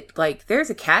know that, there's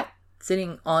a cat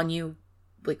sitting on you,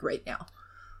 right now.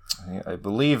 I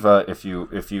believe if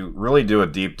you really do a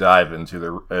deep dive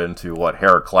into what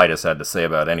Heraclitus had to say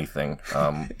about anything,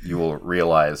 you will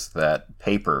realize that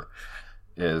paper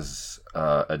is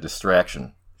a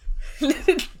distraction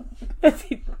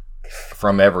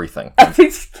from everything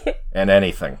and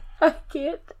anything. I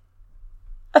can't.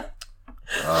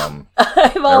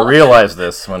 I realized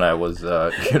this when I was,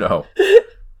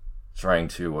 trying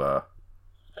to,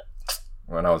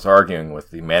 when I was arguing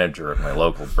with the manager of my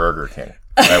local Burger King.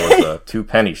 I was 2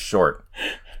 pennies short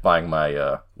buying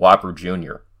my Whopper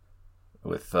Jr.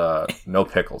 with no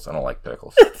pickles. I don't like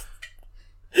pickles.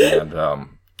 And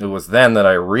it was then that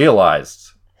I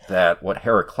realized that what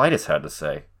Heraclitus had to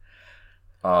say,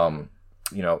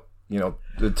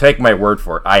 take my word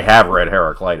for it, I have read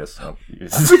Heraclitus. Oh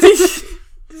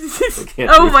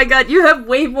my god, you have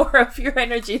way more of your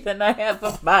energy than I have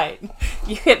of mine.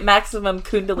 You hit maximum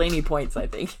Kundalini points, I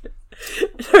think.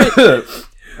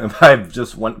 I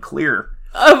just went clear.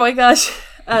 Oh my gosh.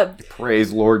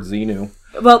 Praise Lord Xenu.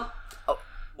 Well,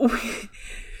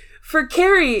 for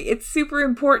Carrie, it's super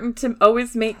important to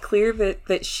always make clear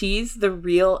that she's the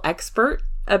real expert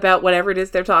about whatever it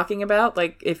is they're talking about.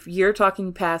 If you're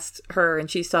talking past her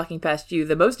and she's talking past you,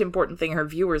 the most important thing her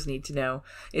viewers need to know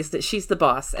is that she's the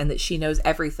boss and that she knows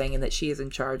everything and that she is in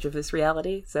charge of this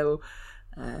reality. So,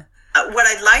 what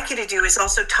I'd like you to do is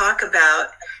also talk about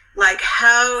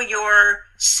how your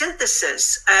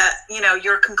synthesis,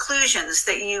 your conclusions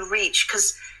that you reach,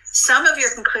 because some of your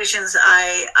conclusions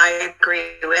I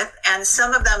agree with, and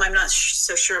some of them I'm not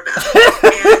so sure about.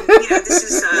 And this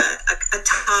is a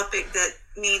topic that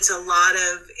needs a lot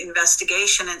of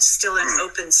investigation and still an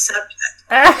open subject.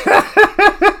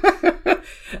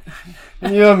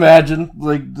 Can you imagine,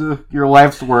 your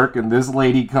life's work, and this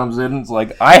lady comes in and is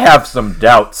like, I have some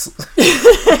doubts.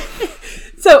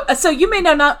 So you may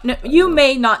not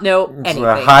know anything. It's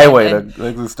a highway to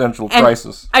existential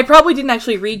crisis. I probably didn't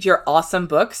actually read your awesome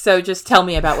book, so just tell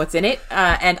me about what's in it,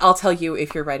 and I'll tell you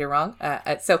if you're right or wrong.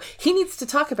 So he needs to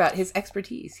talk about his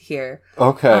expertise here.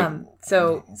 Okay.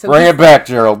 So bring it back,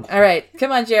 Gerald. All right,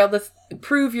 come on, Gerald. Let's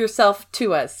prove yourself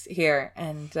to us here,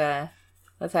 and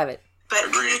let's have it. But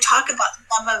can you talk about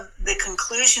some of the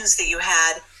conclusions that you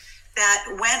had that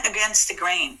went against the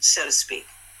grain, so to speak?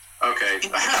 Okay.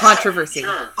 Controversy.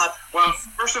 Sure. Well,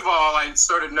 first of all, I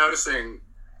started noticing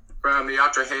from the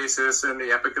Atrahasis and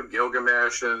the Epic of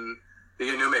Gilgamesh and the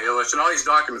Enuma Elish and all these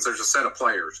documents, there's a set of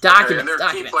players. Documents. And there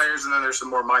are key players, and then there's some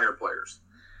more minor players.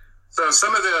 So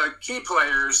some of the key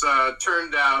players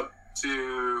turned out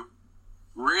to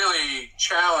really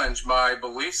challenge my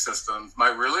belief systems, my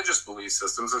religious belief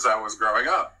systems as I was growing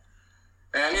up.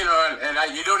 And, you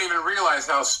don't even realize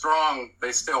how strong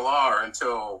they still are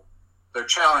until they're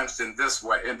challenged in this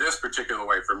way, in this particular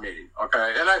way for me.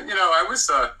 Okay. And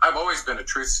I've always been a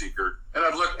truth seeker, and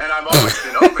I've always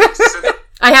been open to sitting.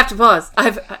 I have to pause. I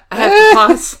have to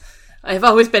pause. I've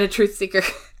always been a truth seeker.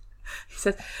 He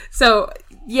says, so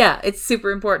yeah, it's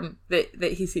super important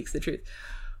that he seeks the truth.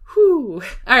 Whew.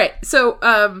 All right. So,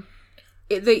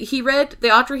 he read the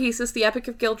Atrahasis, the Epic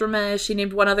of Gilgamesh. He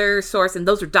named one other source, and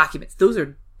those are documents.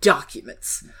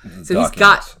 So he's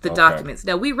got the documents.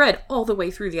 Now, we read all the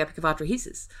way through the Epic of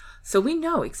Atrahasis, so we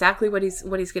know exactly what he's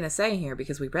going to say here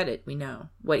because we read it. We know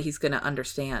what he's going to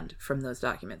understand from those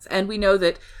documents, and we know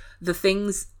that the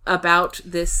things about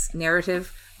this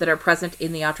narrative that are present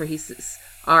in the Atrahasis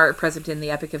are present in the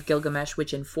Epic of Gilgamesh,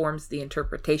 which informs the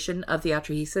interpretation of the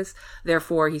Atrahasis.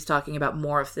 Therefore, he's talking about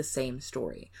more of the same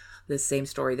story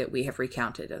that we have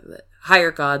recounted of the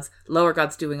higher gods, lower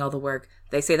gods doing all the work.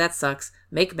 They say that sucks.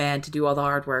 Make man to do all the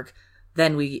hard work.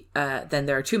 Then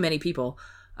there are too many people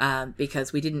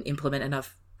because we didn't implement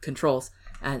enough controls,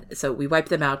 and so we wipe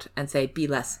them out and say be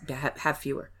less, have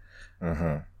fewer.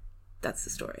 Mm-hmm. That's the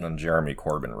story. And Jeremy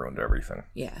Corbyn ruined everything.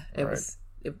 Yeah,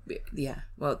 yeah.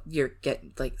 Well, you're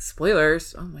getting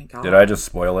spoilers. Oh my god! Did I just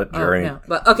spoil it, Jeremy? No.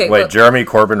 But okay. Wait, Jeremy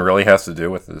Corbyn really has to do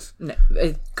with this? No.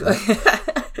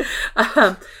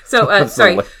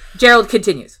 Sorry. Gerald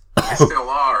continues. They still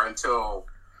are until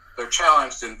they're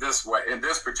challenged in this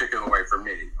particular way for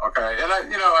me. Okay, and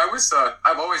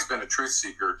I've always been a truth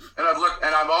seeker, and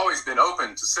I've always been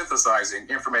open to synthesizing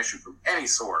information from any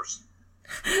source.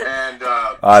 And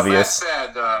obvious.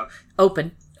 That said,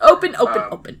 open.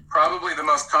 Probably the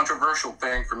most controversial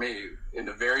thing for me in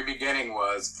the very beginning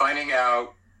was finding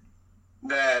out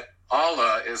that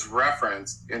Allah is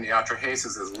referenced in the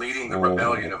Atrahasis as leading the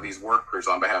rebellion of these workers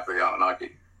on behalf of the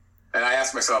Anunnaki. And I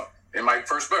asked myself, in my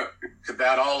first book, could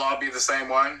that Allah be the same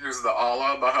one who's the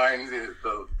Allah behind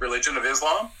the religion of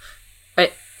Islam?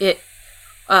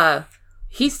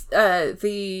 He's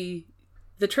the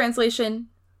translation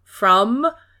from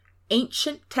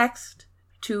ancient text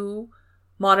to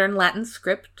modern Latin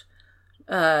script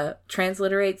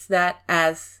transliterates that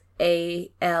as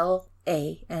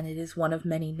A-L-A, and it is one of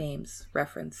many names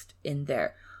referenced in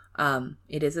there.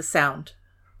 It is a sound.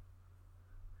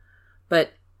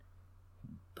 But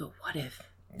what if?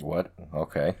 What?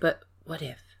 Okay. But what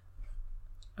if?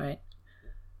 Right?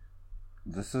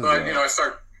 This is. But, I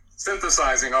start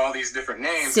synthesizing all these different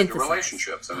names into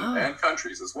relationships and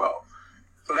countries as well.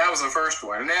 So that was the first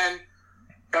one. And then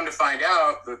come to find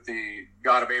out that the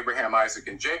God of Abraham, Isaac,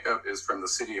 and Jacob is from the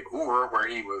city of Ur, where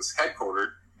he was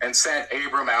headquartered, and sent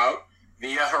Abram out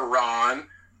via Haran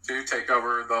to take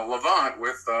over the Levant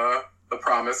with the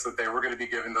promise that they were going to be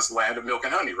given this land of milk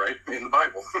and honey, right? In the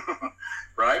Bible.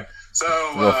 Right? So,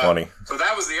 real funny. So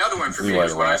that was the other one for me,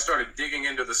 is when I started digging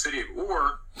into the city of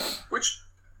Ur, which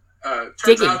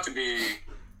turns out to be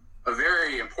a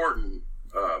very important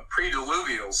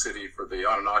pre-diluvial city for the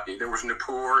Anunnaki. There was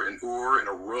Nippur and Ur and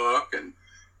Uruk and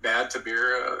Bad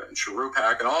Tabira and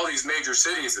Shuruppak and all these major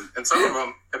cities, and some of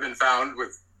them have been found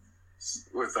with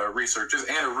researchers,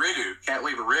 and Eridu, can't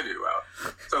leave Eridu out.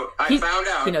 So I found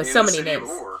out in so the many city names. of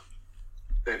Ur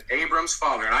that Abram's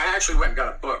father, and I actually went and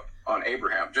got a book on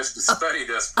Abraham just to study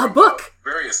this from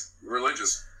various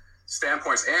religious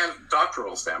standpoints and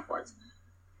doctoral standpoints.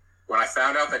 When I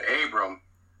found out that Abram's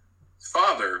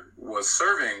father was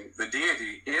serving the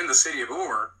deity in the city of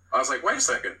Ur, I was like, wait a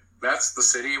second, that's the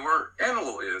city where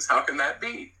Enlil is. How can that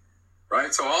be?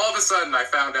 Right? So all of a sudden I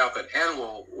found out that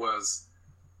Enlil was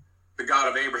the God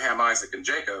of Abraham, Isaac, and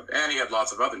Jacob, and he had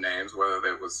lots of other names, whether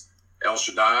it was El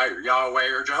Shaddai or Yahweh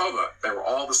or Jehovah. They were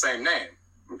all the same name.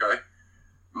 Okay?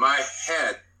 My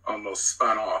head almost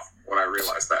spun off when I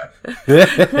realized that.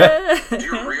 Do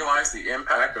you realize the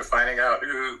impact of finding out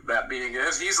who that being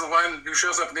is? He's the one who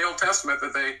shows up in the Old Testament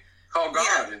that they call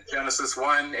God in Genesis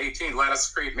 1:18. Let us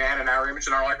create man in our image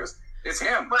and our likeness. It's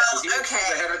him. Well,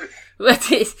 okay. It's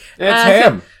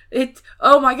him.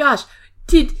 Oh my gosh.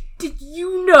 Did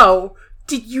you know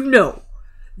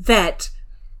that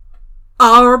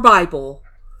our Bible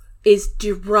is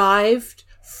derived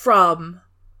from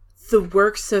the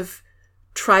works of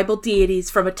tribal deities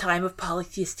from a time of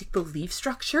polytheistic belief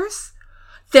structures?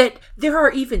 That there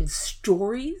are even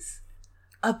stories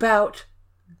about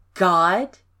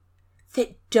God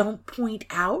that don't point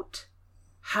out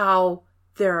how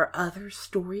there are other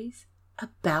stories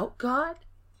about God?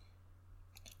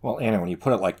 Well, Anna, when you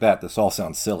put it like that, this all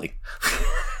sounds silly.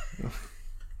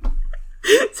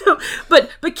 So, but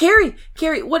Carrie,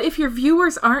 what if your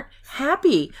viewers aren't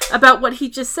happy about what he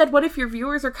just said? What if your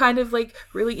viewers are kind of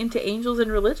really into angels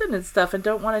and religion and stuff and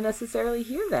don't want to necessarily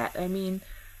hear that? I mean,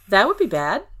 that would be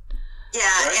bad. Yeah,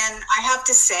 and I have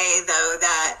to say, though,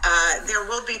 that there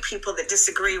will be people that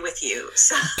disagree with you.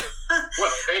 So.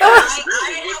 Well, they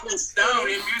disagree. It's down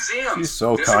in museums. She's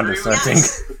so condescending.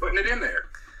 Putting it in there,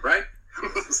 right?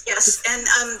 Yes, and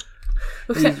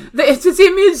it's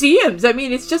in museums. I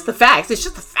mean, it's just the facts. It's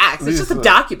just the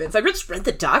documents. I just read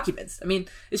the documents. I mean,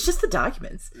 it's just the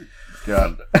documents.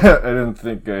 God, I didn't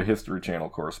think History Channel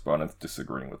correspondents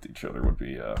disagreeing with each other would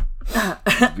be a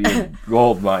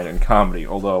gold mine in comedy.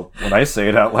 Although, when I say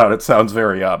it out loud, it sounds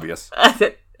very obvious.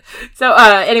 So,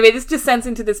 anyway, this descends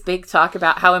into this big talk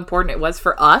about how important it was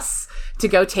for us to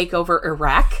go take over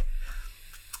Iraq.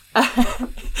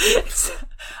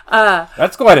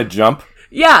 That's quite a jump.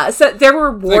 Yeah, so there were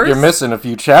I think wars. you're missing a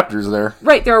few chapters there.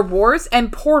 Right, there are wars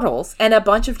and portals and a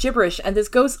bunch of gibberish, and this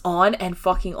goes on and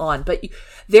fucking on. But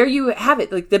there you have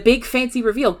it, like the big fancy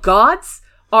reveal. Gods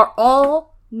are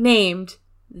all named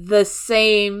the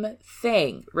same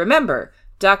thing. Remember,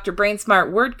 Dr. Brainsmart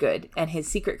Wordgood and his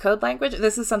secret code language.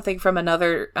 This is something from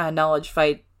another Knowledge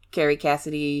Fight Carrie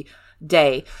Cassidy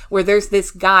day, where there's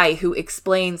this guy who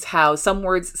explains how some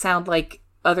words sound like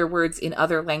other words in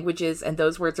other languages, and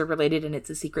those words are related, and it's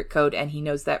a secret code, and he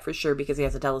knows that for sure because he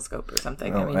has a telescope or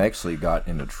something. I actually got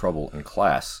into trouble in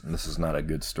class, and this is not a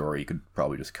good story. You could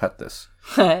probably just cut this.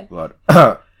 I But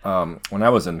when I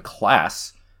was in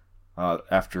class,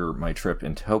 after my trip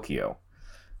in Tokyo,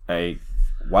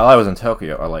 while I was in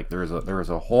Tokyo, there was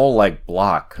a whole like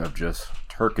block of just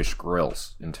Turkish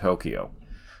grills in Tokyo,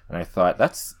 and I thought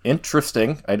that's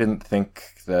interesting. I didn't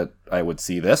think that I would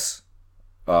see this.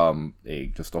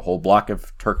 Just a whole block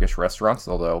of Turkish restaurants,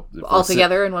 although all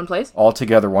together in one place. all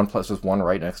together, one place, just one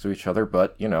right next to each other.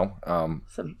 But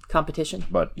Some competition.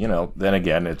 but then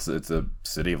again, it's a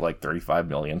city of like 35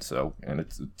 million, so and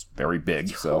it's very big.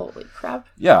 So Holy crap!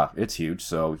 yeah, it's huge.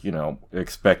 So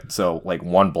expect like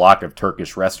one block of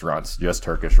Turkish restaurants, just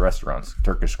Turkish restaurants,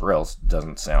 Turkish grills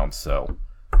doesn't sound so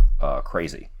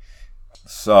crazy.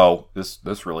 So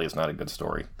this really is not a good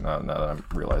story. Now that I'm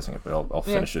realizing it, but I'll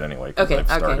finish it anyway. 'Cause I've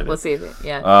started Let's see it.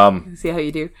 Yeah. See how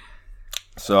you do.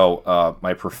 So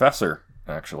my professor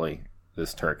actually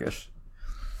is Turkish,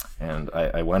 and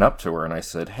I went up to her and I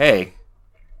said, "Hey,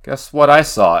 guess what I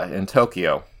saw in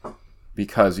Tokyo?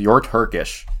 Because you're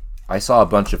Turkish, I saw a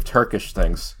bunch of Turkish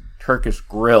things, Turkish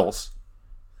grills,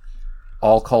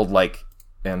 all called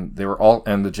and they were all,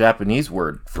 and the Japanese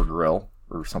word for grill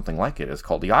or something like it is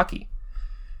called yaki."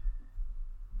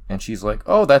 And she's like,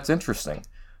 "Oh, that's interesting.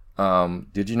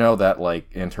 Did you know that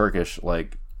in Turkish,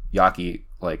 yaki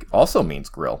also means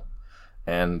grill?"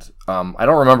 And I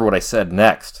don't remember what I said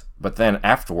next, but then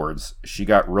afterwards she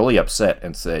got really upset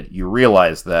and said, "You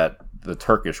realize that the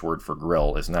Turkish word for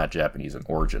grill is not Japanese in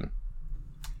origin,"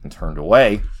 and turned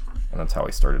away, and that's how I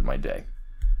started my day.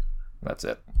 That's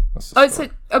it. That's the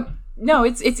story. No,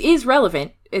 it is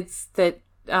relevant. It's that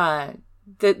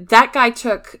that guy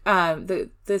took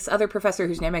this other professor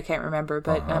whose name I can't remember,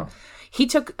 but he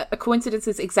took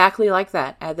coincidences exactly like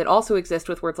that that also exist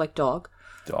with words like dog,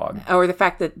 or the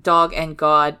fact that dog and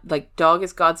God, dog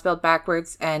is God spelled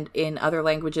backwards, and in other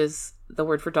languages the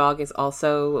word for dog is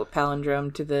also a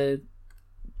palindrome to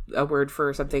a word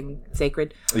for something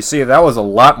sacred. You see, that was a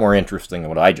lot more interesting than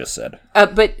what I just said.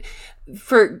 But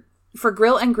for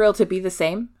grill and grill to be the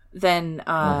same, then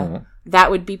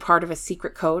that would be part of a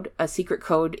secret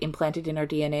code implanted in our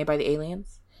DNA by the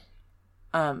aliens.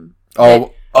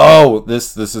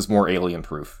 This is more alien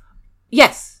proof.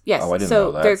 Yes. Oh, I didn't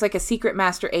know that. There's a secret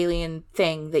master alien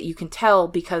thing that you can tell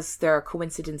because there are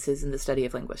coincidences in the study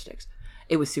of linguistics.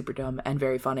 It was super dumb and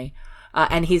very funny.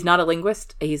 And he's not a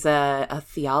linguist. He's a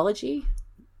theology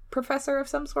professor of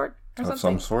some sort or something. Of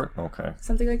some sort? Okay.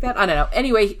 Something like that. I don't know.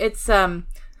 Anyway, it's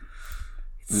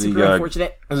super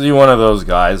unfortunate. Is he one of those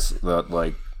guys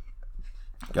that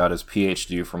got his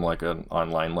PhD from an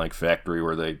online factory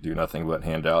where they do nothing but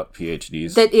hand out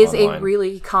PhDs? That is online? a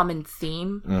really common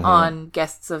theme on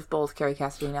guests of both Carrie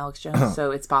Cassidy and Alex Jones,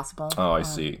 so it's possible. Oh, I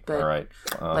see. But, all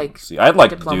right. See, I'd like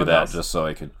to do diploma that bells. just so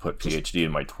I could put PhD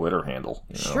in my Twitter handle.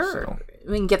 Sure. So.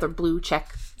 We can get the blue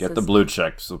check. Get the blue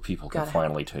check so people can Gotta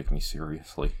finally take me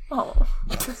seriously. Oh,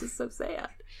 this is so sad.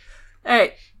 All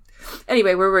right.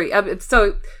 Anyway, where were we?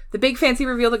 So the big fancy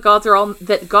reveal that gods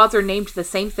are named the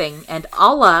same thing, and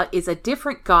Allah is a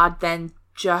different god than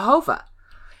Jehovah,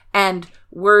 and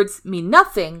words mean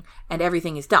nothing, and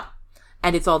everything is dumb,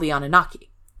 and it's all the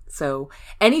Anunnaki. So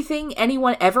anything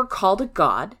anyone ever called a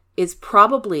god is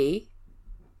probably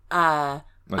an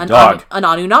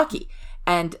Anunnaki,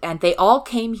 and they all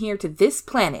came here to this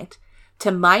planet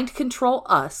to mind control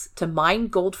us, to mine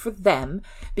gold for them,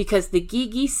 because the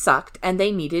Gigi sucked and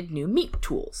they needed new meat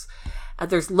tools.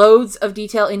 There's loads of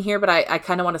detail in here, but I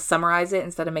kind of want to summarize it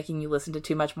instead of making you listen to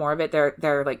too much more of it. There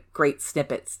are great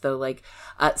snippets, though.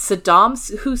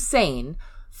 Saddam Hussein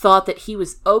thought that he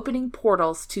was opening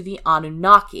portals to the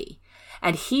Anunnaki,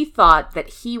 and he thought that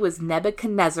he was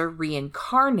Nebuchadnezzar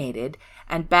reincarnated,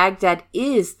 and Baghdad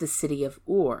is the city of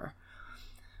Ur.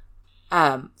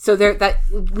 So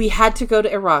we had to go to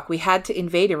Iraq. We had to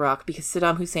invade Iraq because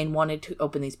Saddam Hussein wanted to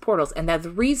open these portals. And that the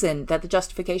reason that the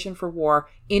justification for war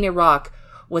in Iraq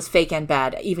was fake and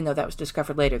bad, even though that was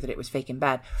discovered later that it was fake and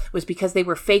bad, was because they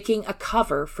were faking a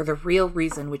cover for the real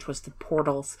reason, which was the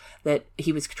portals that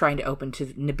he was trying to open to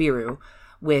Nibiru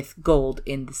with gold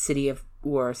in the city of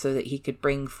war so that he could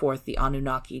bring forth the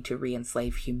Anunnaki to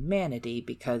re-enslave humanity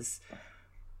because,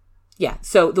 yeah,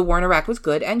 so the war in Iraq was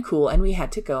good and cool, and we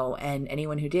had to go, and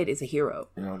anyone who did is a hero.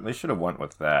 They should have went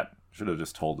with that. Should have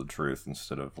just told the truth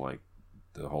instead of, like,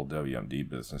 the whole WMD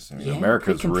business. I mean,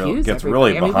 America gets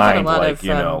really behind, like,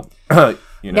 now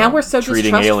we're so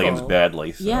treating distrustful. aliens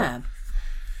badly. So. Yeah.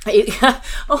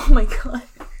 Oh my god.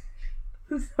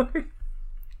 I'm sorry.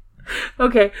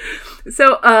 Okay.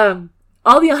 So,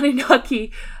 all the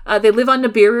Anunnaki, they live on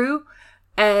Nibiru,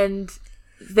 and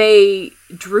they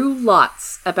drew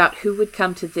lots about who would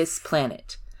come to this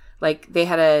planet. Like, they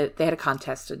had a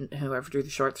contest, and whoever drew the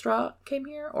short straw came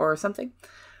here, or something.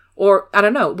 Or, I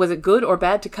don't know, was it good or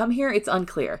bad to come here? It's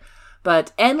unclear.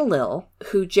 But Enlil,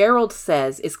 who Gerald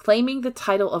says is claiming the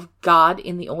title of God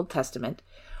in the Old Testament,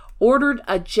 ordered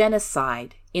a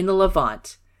genocide in the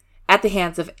Levant at the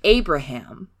hands of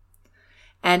Abraham.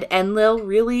 And Enlil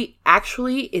really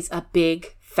actually is a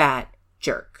big, fat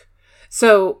jerk.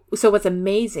 So what's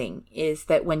amazing is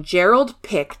that when Gerald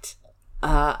picked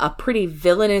a pretty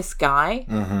villainous guy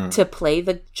to play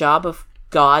the job of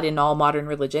God in all modern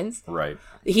religions, right,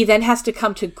 he then has to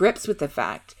come to grips with the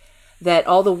fact that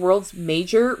all the world's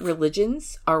major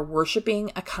religions are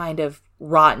worshiping a kind of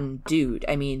rotten dude.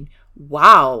 I mean,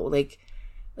 wow, like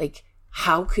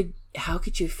how could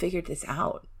you figure this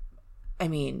out? I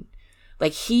mean,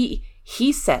 like he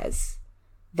says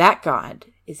that God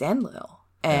is Enlil.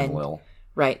 Enlil.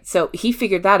 Right. So he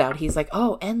figured that out. He's like,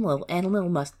 oh, Enlil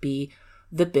must be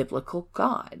the biblical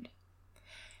God.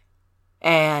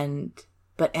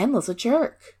 But Enlil's a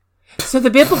jerk. So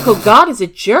the biblical God is a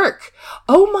jerk.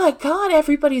 Oh my God,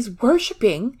 everybody's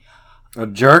worshiping a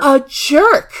jerk? A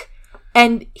jerk.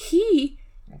 And he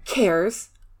cares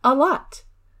a lot.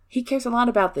 He cares a lot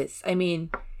about this. I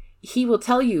mean, he will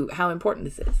tell you how important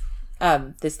this is.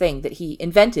 This thing that he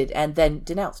invented and then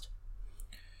denounced.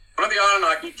 One of the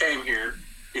Anunnaki came here.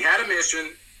 He had a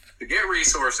mission to get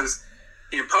resources.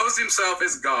 He imposed himself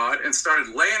as God and started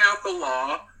laying out the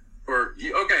law for,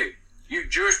 you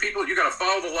Jewish people, you got to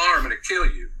follow the law or I'm going to kill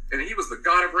you. And he was the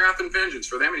God of wrath and vengeance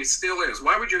for them, and he still is.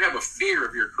 Why would you have a fear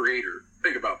of your creator?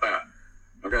 Think about that.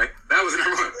 Okay? That was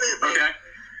number one. Okay?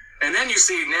 And then you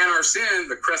see Nanar Sin,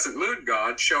 the crescent moon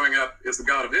god, showing up as the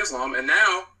god of Islam. And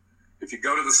now, if you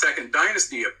go to the second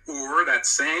dynasty of Ur, that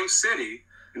same city,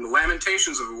 in the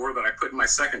Lamentations of Ur that I put in my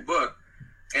second book,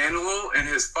 Enlil and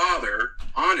his father,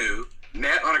 Anu,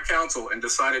 met on a council and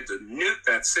decided to nuke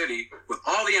that city with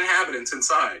all the inhabitants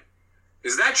inside.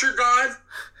 Is that your God?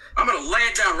 I'm going to lay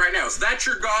it down right now. Is that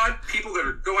your God? People that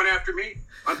are going after me?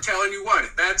 I'm telling you what,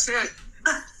 if that's it,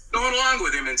 go along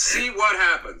with him and see what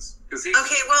happens. Okay,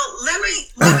 well, let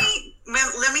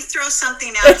me throw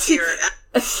something out here.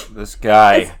 This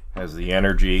guy has the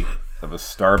energy of a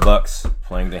Starbucks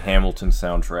playing the Hamilton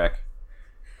soundtrack.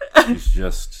 He's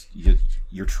just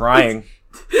you're trying.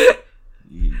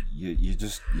 You're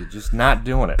just not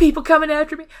doing it. People coming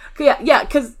after me. Yeah,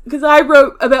 because I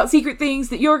wrote about secret things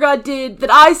that your God did that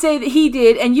I say that he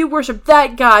did, and you worship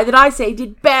that guy that I say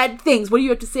did bad things. What do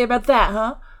you have to say about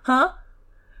that, huh?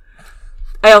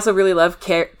 I also really love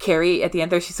Carrie at the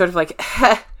end there. She's sort of like,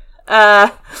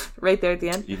 right there at the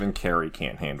end. Even Carrie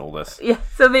can't handle this. Yeah,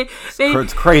 so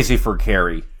it's crazy for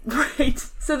Carrie. Right.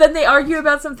 So then they argue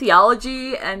about some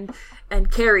theology, and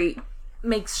Carrie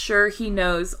makes sure he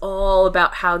knows all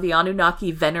about how the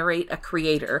Anunnaki venerate a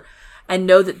creator and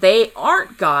know that they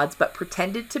aren't gods but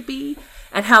pretended to be,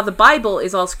 and how the Bible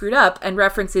is all screwed up and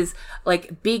references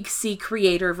like big C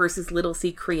creator versus little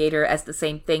c creator as the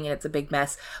same thing, and it's a big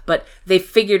mess, but they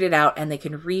figured it out and they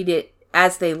can read it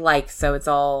as they like, so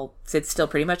it's still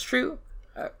pretty much true.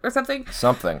 Or something.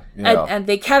 Yeah. And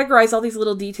they categorize all these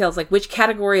little details, like which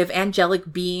category of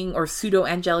angelic being or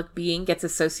pseudo-angelic being gets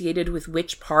associated with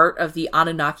which part of the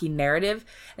Anunnaki narrative.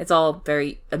 It's all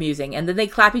very amusing. And then they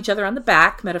clap each other on the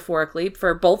back, metaphorically,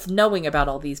 for both knowing about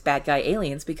all these bad guy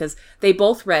aliens, because they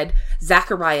both read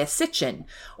Zechariah Sitchin,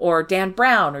 or Dan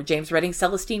Brown, or James Redding's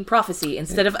Celestine Prophecy,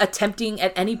 instead of attempting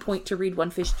at any point to read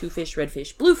One Fish, Two Fish, Red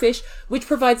Fish, Blue Fish, which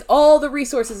provides all the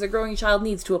resources a growing child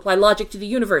needs to apply logic to the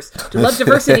universe, to love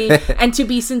diversity, and to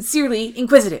be sincerely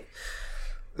inquisitive.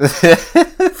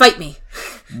 Fight me.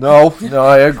 No,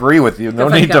 I agree with you. No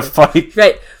need to fight.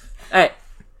 Right. All right.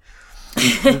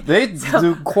 They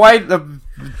do quite a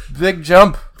big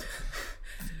jump.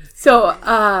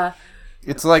 So,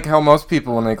 it's like how most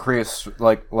people, when they create,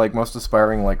 like most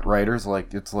aspiring writers,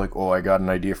 it's like, oh, I got an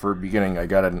idea for a beginning, I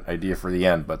got an idea for the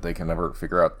end, but they can never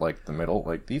figure out the middle.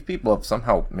 Like, these people have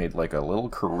somehow made a little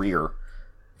career,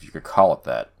 if you could call it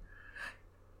that.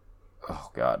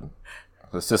 Oh God,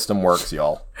 the system works,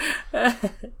 y'all.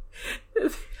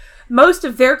 most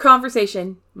of their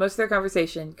conversation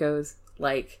goes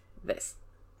like this.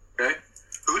 Okay.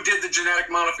 Who did the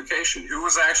genetic modification? Who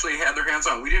was actually had their hands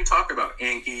on? We didn't talk about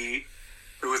Enki,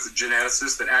 who was the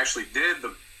geneticist that actually did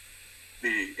the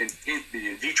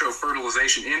in vitro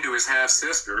fertilization into his half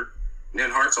sister, Nin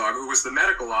Hartzog, who was the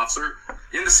medical officer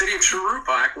in the city of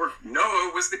Shuruppak, where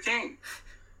Noah was the king.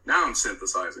 Now I'm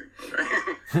synthesizing.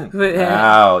 Okay?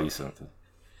 Wow, you synthesize.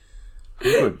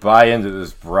 Who would buy into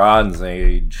this Bronze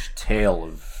Age tale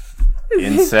of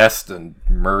incest and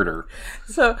murder?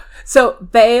 So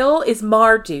Baal is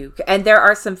Marduk, and there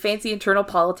are some fancy internal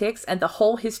politics, and the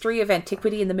whole history of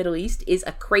antiquity in the Middle East is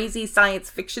a crazy science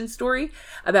fiction story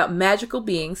about magical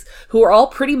beings who are all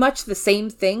pretty much the same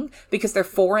thing because they're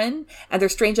foreign and they're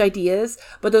strange ideas,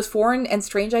 but those foreign and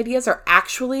strange ideas are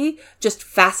actually just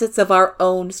facets of our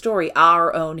own story,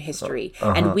 our own history,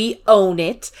 and we own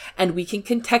it, and we can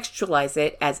contextualize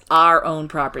it as our own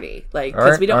property, like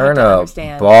because we don't have to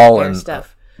understand their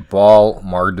stuff. Baal,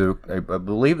 Marduk, I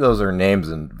believe those are names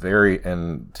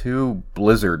in two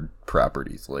Blizzard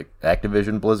properties, like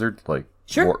Activision Blizzard, like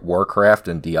Sure. Warcraft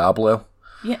and Diablo.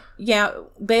 Yeah.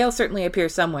 Baal certainly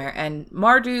appears somewhere, and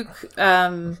Marduk. I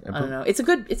don't know. It's a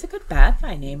good bad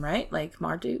guy name, right? Like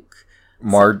Marduk.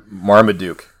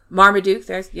 Marmaduke. Marmaduke.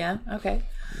 Okay.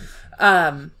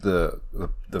 The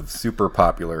super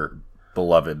popular,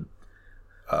 beloved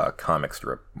comic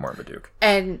strip Marmaduke.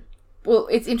 And well,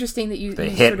 it's interesting that you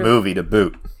hit sort of movie to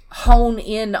boot. Hone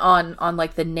in on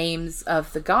like the names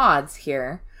of the gods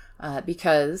here,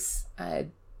 because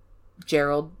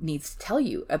Gerald needs to tell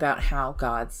you about how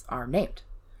gods are named.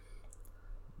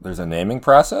 There's a naming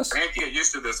process? I have to get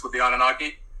used to this with the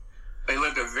Anunnaki. They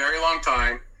lived a very long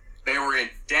time. They were in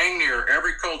dang near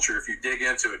every culture. If you dig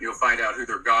into it, you'll find out who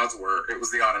their gods were. It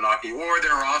was the Anunnaki or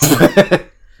their offspring.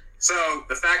 So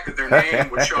the fact that their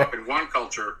name would show up in one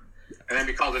culture and then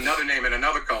be called another name in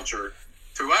another culture,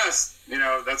 to us,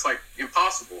 that's like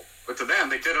impossible. But to them,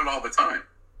 they did it all the time.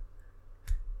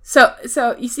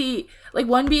 So you see, like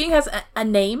one being has a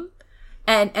name,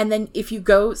 and then if you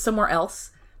go somewhere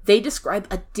else, they describe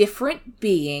a different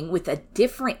being with a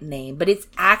different name, but it's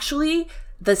actually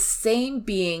the same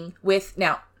being with,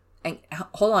 now, and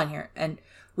hold on here, and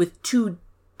with two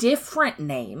different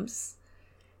names,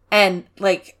 and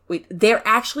like, wait, they're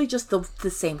actually just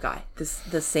the same guy, the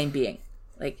same being.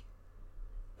 Like,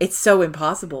 it's so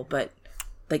impossible, but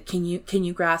like, can you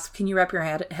wrap your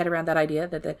head around that idea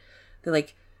that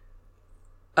like,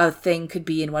 a thing could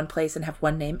be in one place and have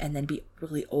one name and then be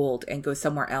really old and go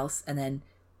somewhere else and then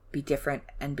be different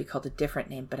and be called a different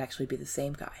name, but actually be the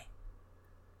same guy.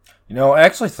 I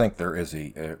actually think there is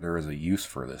a use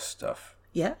for this stuff.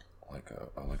 Yeah. Like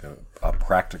a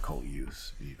practical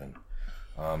use, even.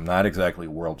 Not exactly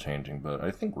world changing, but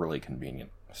I think really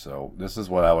convenient. So this is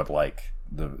what I would like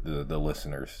the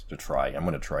listeners to try. I'm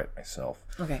going to try it myself.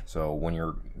 Okay. So when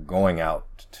you're going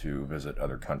out to visit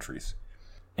other countries,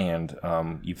 and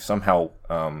you've somehow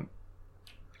and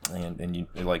you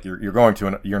like you're going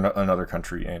to another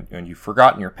country and you've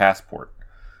forgotten your passport.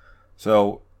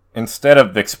 So instead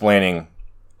of explaining,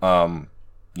 I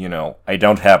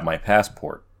don't have my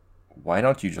passport, why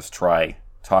don't you just try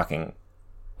talking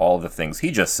all the things he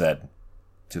just said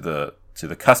to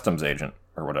the customs agent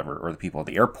or whatever, or the people at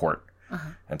the airport,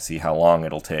 and see how long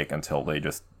it'll take until they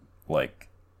just like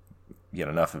get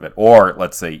enough of it. Or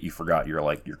let's say you forgot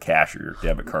your cash or your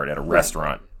debit card at a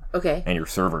restaurant. Okay. And your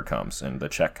server comes and the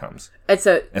check comes.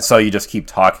 And so you just keep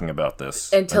talking about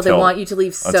this until they want you to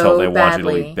leave until they want you to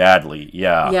leave badly.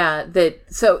 Yeah. Yeah.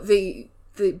 The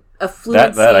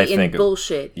affluency in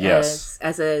bullshit yes.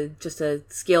 as just a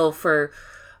skill for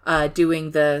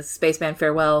doing the spaceman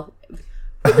farewell.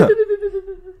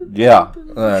 Yeah.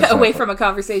 Away from a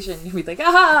conversation. You'd be like,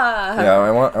 aha! Yeah,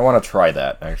 I want to try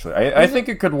that, actually. I think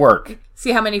it could work.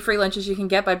 See how many free lunches you can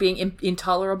get by being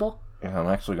intolerable? Yeah, I'm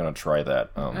actually going to try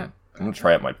that. I'm going to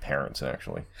try it with my parents,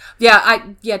 actually. Yeah,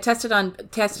 test it on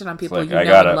people like, you know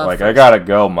and love first. I gotta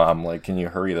go, Mom. Like, can you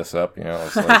hurry this up?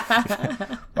 It's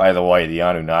like, by the way, the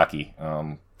Anunnaki,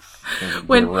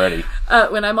 when get ready.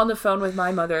 When I'm on the phone with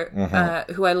my mother,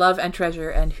 who I love and treasure,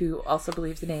 and who also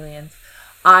believes in aliens,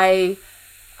 I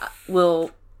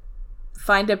will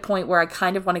find a point where I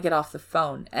kind of want to get off the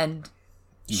phone, and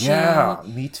yeah,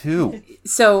 me too.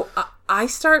 So I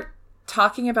start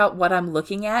talking about what I'm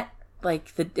looking at,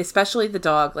 like especially the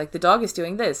dog. Like, the dog is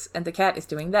doing this, and the cat is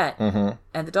doing that,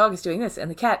 and the dog is doing this, and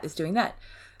the cat is doing that.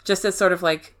 Just as sort of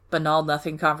like banal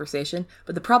nothing conversation.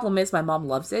 But the problem is my mom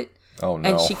loves it. Oh, no.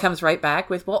 And she comes right back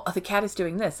with, well, the cat is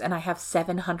doing this. And I have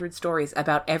 700 stories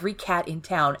about every cat in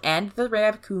town, and the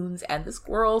raccoons and the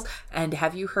squirrels. And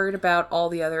have you heard about all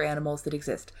the other animals that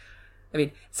exist? I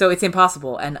mean, so it's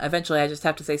impossible. And eventually I just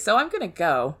have to say, so I'm going to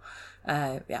go.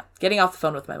 Getting off the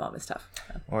phone with my mom is tough.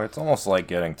 Well, it's almost like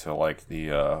getting to like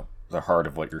the heart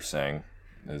of what you're saying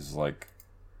is like,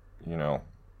 you know,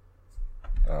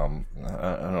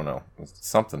 I don't know,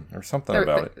 something. There's something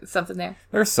about it. Something there.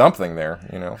 There's something there,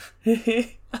 you know.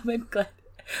 I'm glad.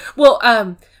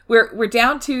 Well, we're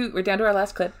down to our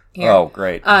last clip here. Oh,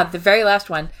 great. The very last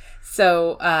one.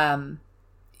 So,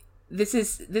 this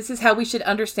is how we should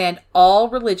understand all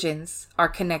religions are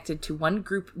connected to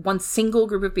one single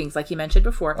group of beings, like you mentioned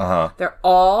before. They're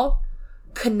all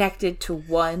connected to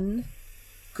one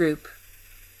group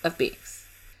of beings.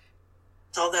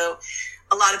 Although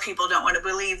a lot of people don't want to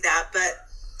believe that, but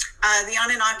the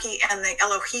Anunnaki and the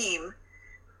Elohim,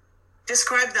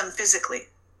 describe them physically.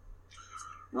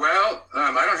 Well,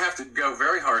 I don't have to go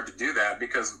very hard to do that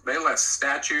because they left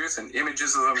statues and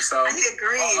images of themselves I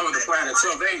agree, all over the planet.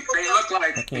 So they look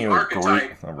like the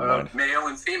archetype of male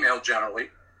and female generally.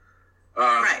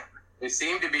 Right. They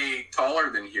seem to be taller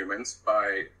than humans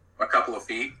by a couple of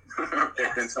feet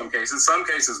in some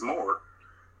cases more.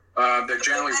 They're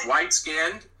generally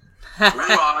white-skinned,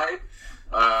 blue-eyed,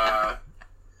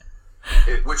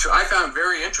 which I found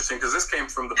very interesting because this came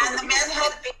from the book And of the men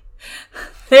had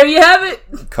There you have it.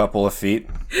 A couple of feet,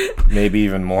 maybe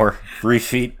even more. 3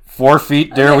 feet, 4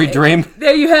 feet, dare we dream?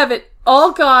 There you have it.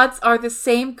 All gods are the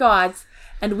same gods,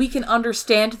 and we can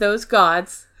understand those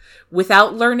gods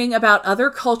without learning about other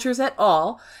cultures at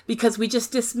all, because we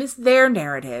just dismiss their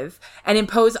narrative and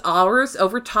impose ours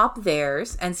over top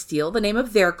theirs and steal the name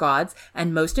of their gods.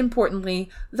 And most importantly,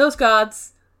 those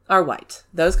gods are white.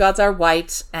 Those gods are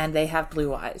white and they have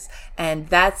blue eyes. And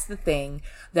that's the thing,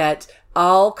 that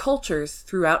all cultures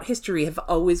throughout history have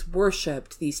always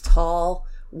worshipped these tall,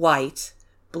 white,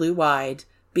 blue-eyed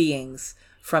beings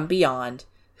from beyond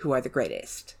who are the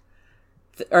greatest.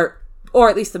 Or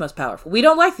at least the most powerful. We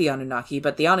don't like the Anunnaki,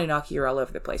 but the Anunnaki are all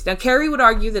over the place. Now, Carrie would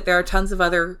argue that there are tons of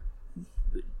other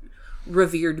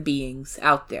revered beings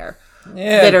out there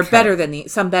that are better than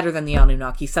the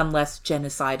Anunnaki, some less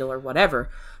genocidal or whatever.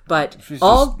 But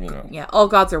all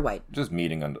gods are white. Just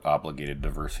meeting an obligated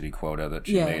diversity quota that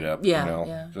she made up,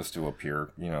 just to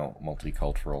appear,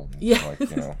 multicultural.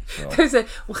 So.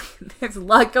 There's a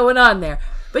lot going on there.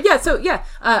 But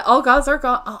all gods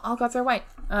are white.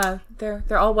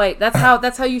 They're all white.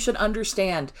 That's how you should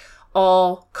understand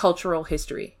all cultural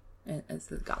history. As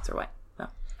the gods are white. So.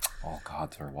 All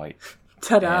gods are white.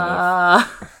 Ta-da!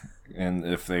 And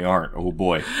if they aren't, oh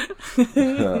boy.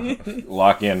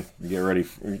 Lock in. Get ready.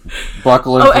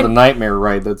 Buckle in for the nightmare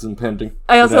ride that's impending.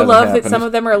 I also love that some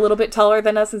of them are a little bit taller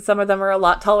than us and some of them are a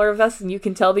lot taller than us. And you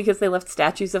can tell because they left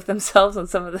statues of themselves and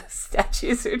some of the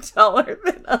statues are taller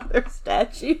than other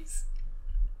statues.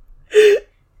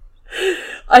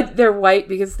 They're white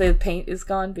because the paint is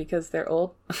gone because they're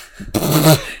old.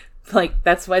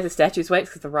 That's why the statue's white,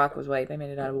 because the rock was white. They made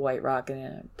it out of white rock,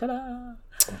 and ta-da!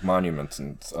 Monuments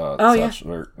and such,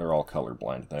 they're all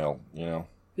colorblind. They all,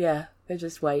 Yeah, they're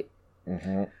just white.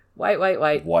 Mm-hmm. White.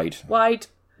 White. White.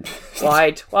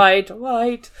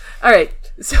 All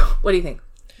right, so what do you think?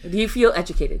 Do you feel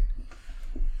educated?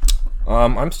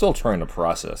 I'm still trying to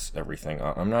process everything.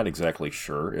 I'm not exactly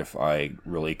sure if I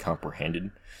really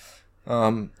comprehended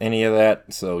any of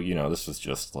that. So, this was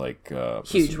just like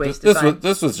huge waste of time.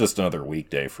 This was just another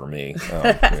weekday for me.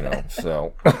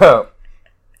 So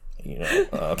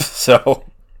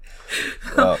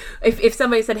if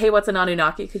somebody said, "Hey, what's an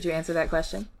Anunnaki?" could you answer that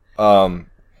question? I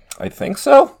think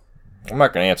so. I'm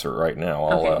not going to answer it right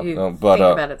now. Think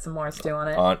about it some more, stew on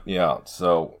it.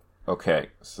 So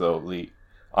the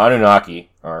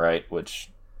Anunnaki, all right, which,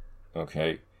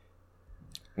 okay.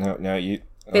 Now you...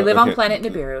 They live on planet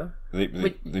Nibiru. They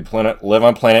live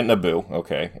on planet Naboo,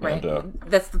 okay. Right. And,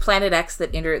 that's the planet X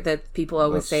that people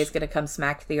always say is going to come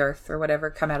smack the Earth or whatever,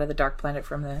 come out of the dark planet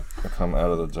from the... Come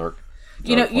out of the dark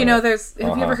there's...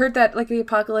 Have you ever heard that, like the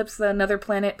apocalypse, another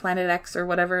planet X or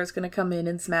whatever, is going to come in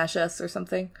and smash us or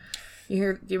something? Do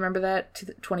you remember that?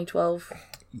 2012?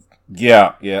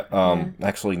 Yeah.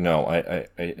 Actually, no, I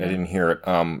didn't hear it.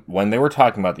 When they were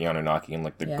talking about the Anunnaki and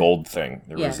like the gold thing,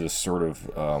 there was this sort of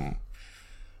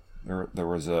there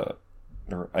was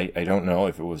I don't know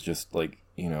if it was just like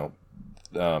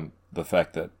the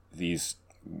fact that these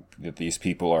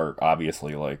people are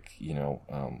obviously like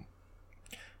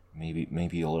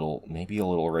maybe a little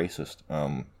racist.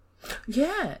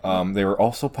 They were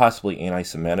also possibly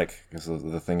anti-Semitic because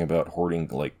of the thing about hoarding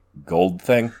like gold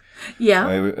thing. I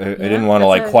didn't want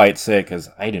to quite say it because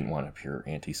I didn't want to appear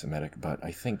anti-Semitic, but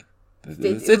I think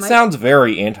It sounds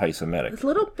very anti-Semitic. A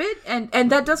little bit, and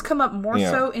that does come up more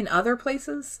so in other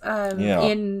places,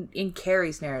 in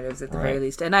Carrie's narratives at the very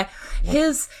least. And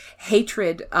his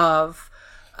hatred of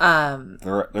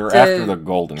they're after the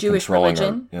gold and Jewish controlling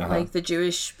religion, her. like the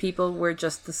Jewish people were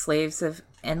just the slaves of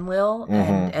Enlil,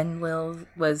 and Enlil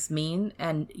was mean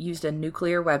and used a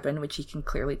nuclear weapon, which he can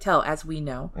clearly tell, as we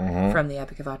know from the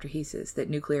Epic of Atrahasis, that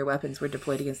nuclear weapons were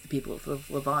deployed against the people of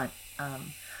Levant.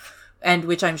 And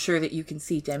which I'm sure that you can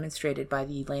see demonstrated by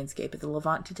the landscape of the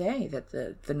Levant today, that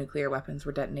the nuclear weapons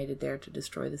were detonated there to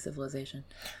destroy the civilization.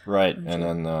 Right, and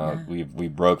then we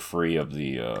broke free of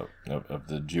the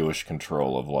Jewish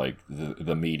control of like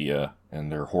the media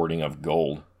and their hoarding of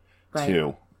gold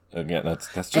too. Again,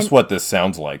 that's just what this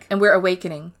sounds like. And we're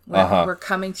awakening. We're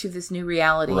coming to this new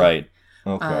reality, right?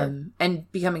 Okay,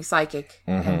 and becoming psychic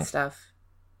and stuff,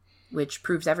 which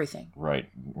proves everything. Right,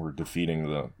 we're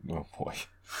defeating the. Oh boy.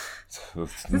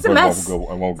 It's a mess. I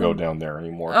won't go down there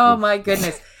anymore. Oh my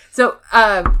goodness. So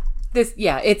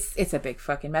it's a big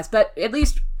fucking mess. But at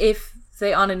least if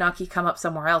the Anunnaki come up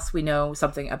somewhere else, we know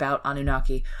something about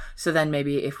Anunnaki. So then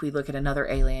maybe if we look at another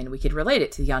alien, we could relate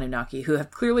it to the Anunnaki, who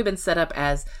have clearly been set up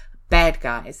as bad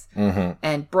guys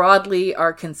and broadly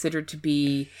are considered to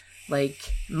be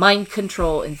like mind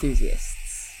control enthusiasts.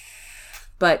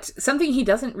 But something he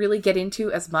doesn't really get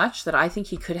into as much that I think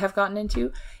he could have gotten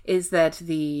into is that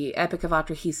the Epic of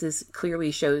Atrahasis clearly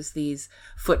shows these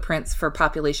footprints for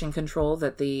population control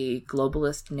that the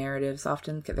globalist narratives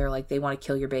often, they're like, they want to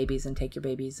kill your babies and take your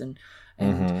babies and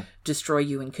destroy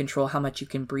you and control how much you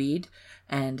can breed.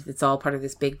 And it's all part of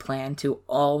this big plan to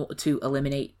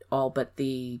eliminate all but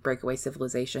the breakaway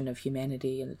civilization of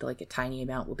humanity, and like a tiny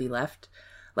amount will be left.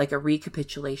 Like a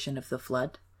recapitulation of the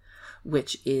flood,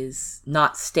 which is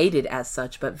not stated as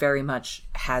such, but very much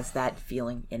has that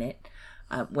feeling in it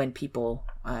when people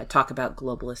talk about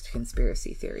globalist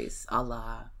conspiracy theories, a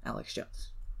la Alex Jones.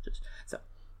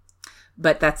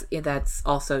 But that's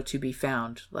also to be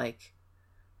found, like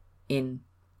in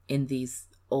these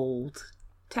old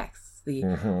texts. They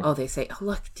say, oh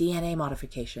look, DNA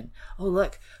modification. Oh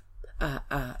look,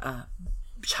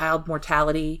 child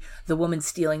mortality, the woman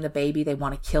stealing the baby. They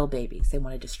want to kill babies. They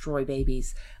want to destroy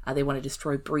babies. They want to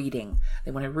destroy breeding.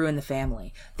 They want to ruin the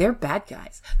family. They're bad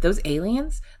guys. Those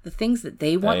aliens, the things that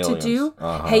they want to do.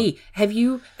 Hey, have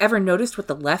you ever noticed what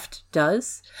the left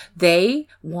does? They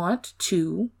want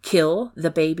to kill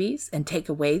the babies and take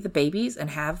away the babies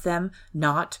and have them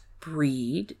not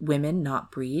breed, women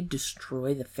not breed,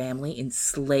 destroy the family,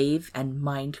 enslave and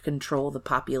mind control the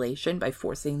population by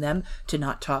forcing them to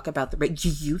not talk about the race. Do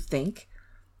you think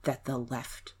that the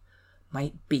left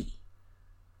might be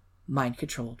mind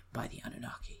controlled by the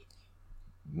Anunnaki?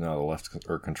 No, the left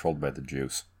are controlled by the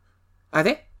Jews. Are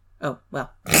they? Oh,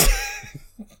 well.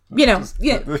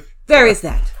 There is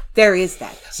that. There is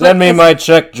that. Send me my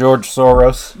check, George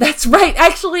Soros. That's right.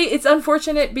 Actually, it's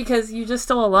unfortunate because you just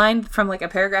stole a line from like a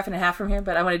paragraph and a half from here,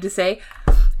 but I wanted to say,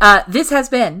 this has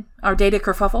been our Data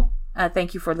Kerfuffle.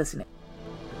 Thank you for listening.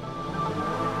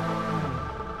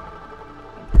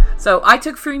 So I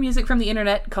took free music from the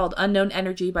internet called Unknown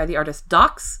Energy by the artist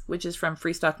Docs, which is from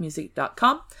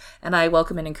freestockmusic.com. And I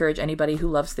welcome and encourage anybody who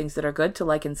loves things that are good to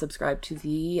like and subscribe to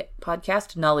the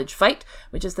podcast Knowledge Fight,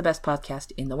 which is the best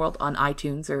podcast in the world on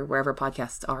iTunes or wherever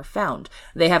podcasts are found.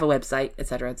 They have a website,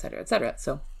 etc., etc., etc.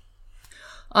 So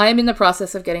I am in the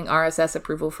process of getting RSS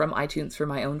approval from iTunes for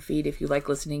my own feed if you like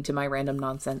listening to my random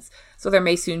nonsense. So there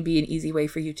may soon be an easy way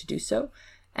for you to do so.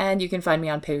 And you can find me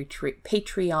on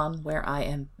Patreon, where I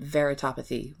am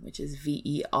Veritopathy, which is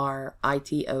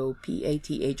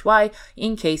VERITOPATHY,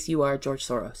 in case you are George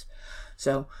Soros.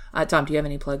 So, Tom, do you have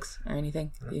any plugs or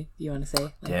anything you want to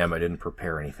say? Damn, I didn't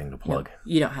prepare anything to plug. No,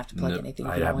 you don't have to plug anything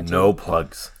if you don't want to. I have no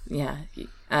plugs. Yeah.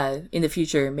 In the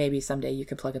future, maybe someday you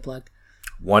could plug a plug.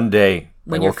 One day,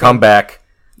 I will come back,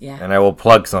 and I will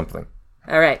plug something.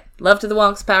 All right. Love to the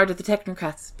wonks, power to the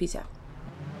technocrats. Peace out.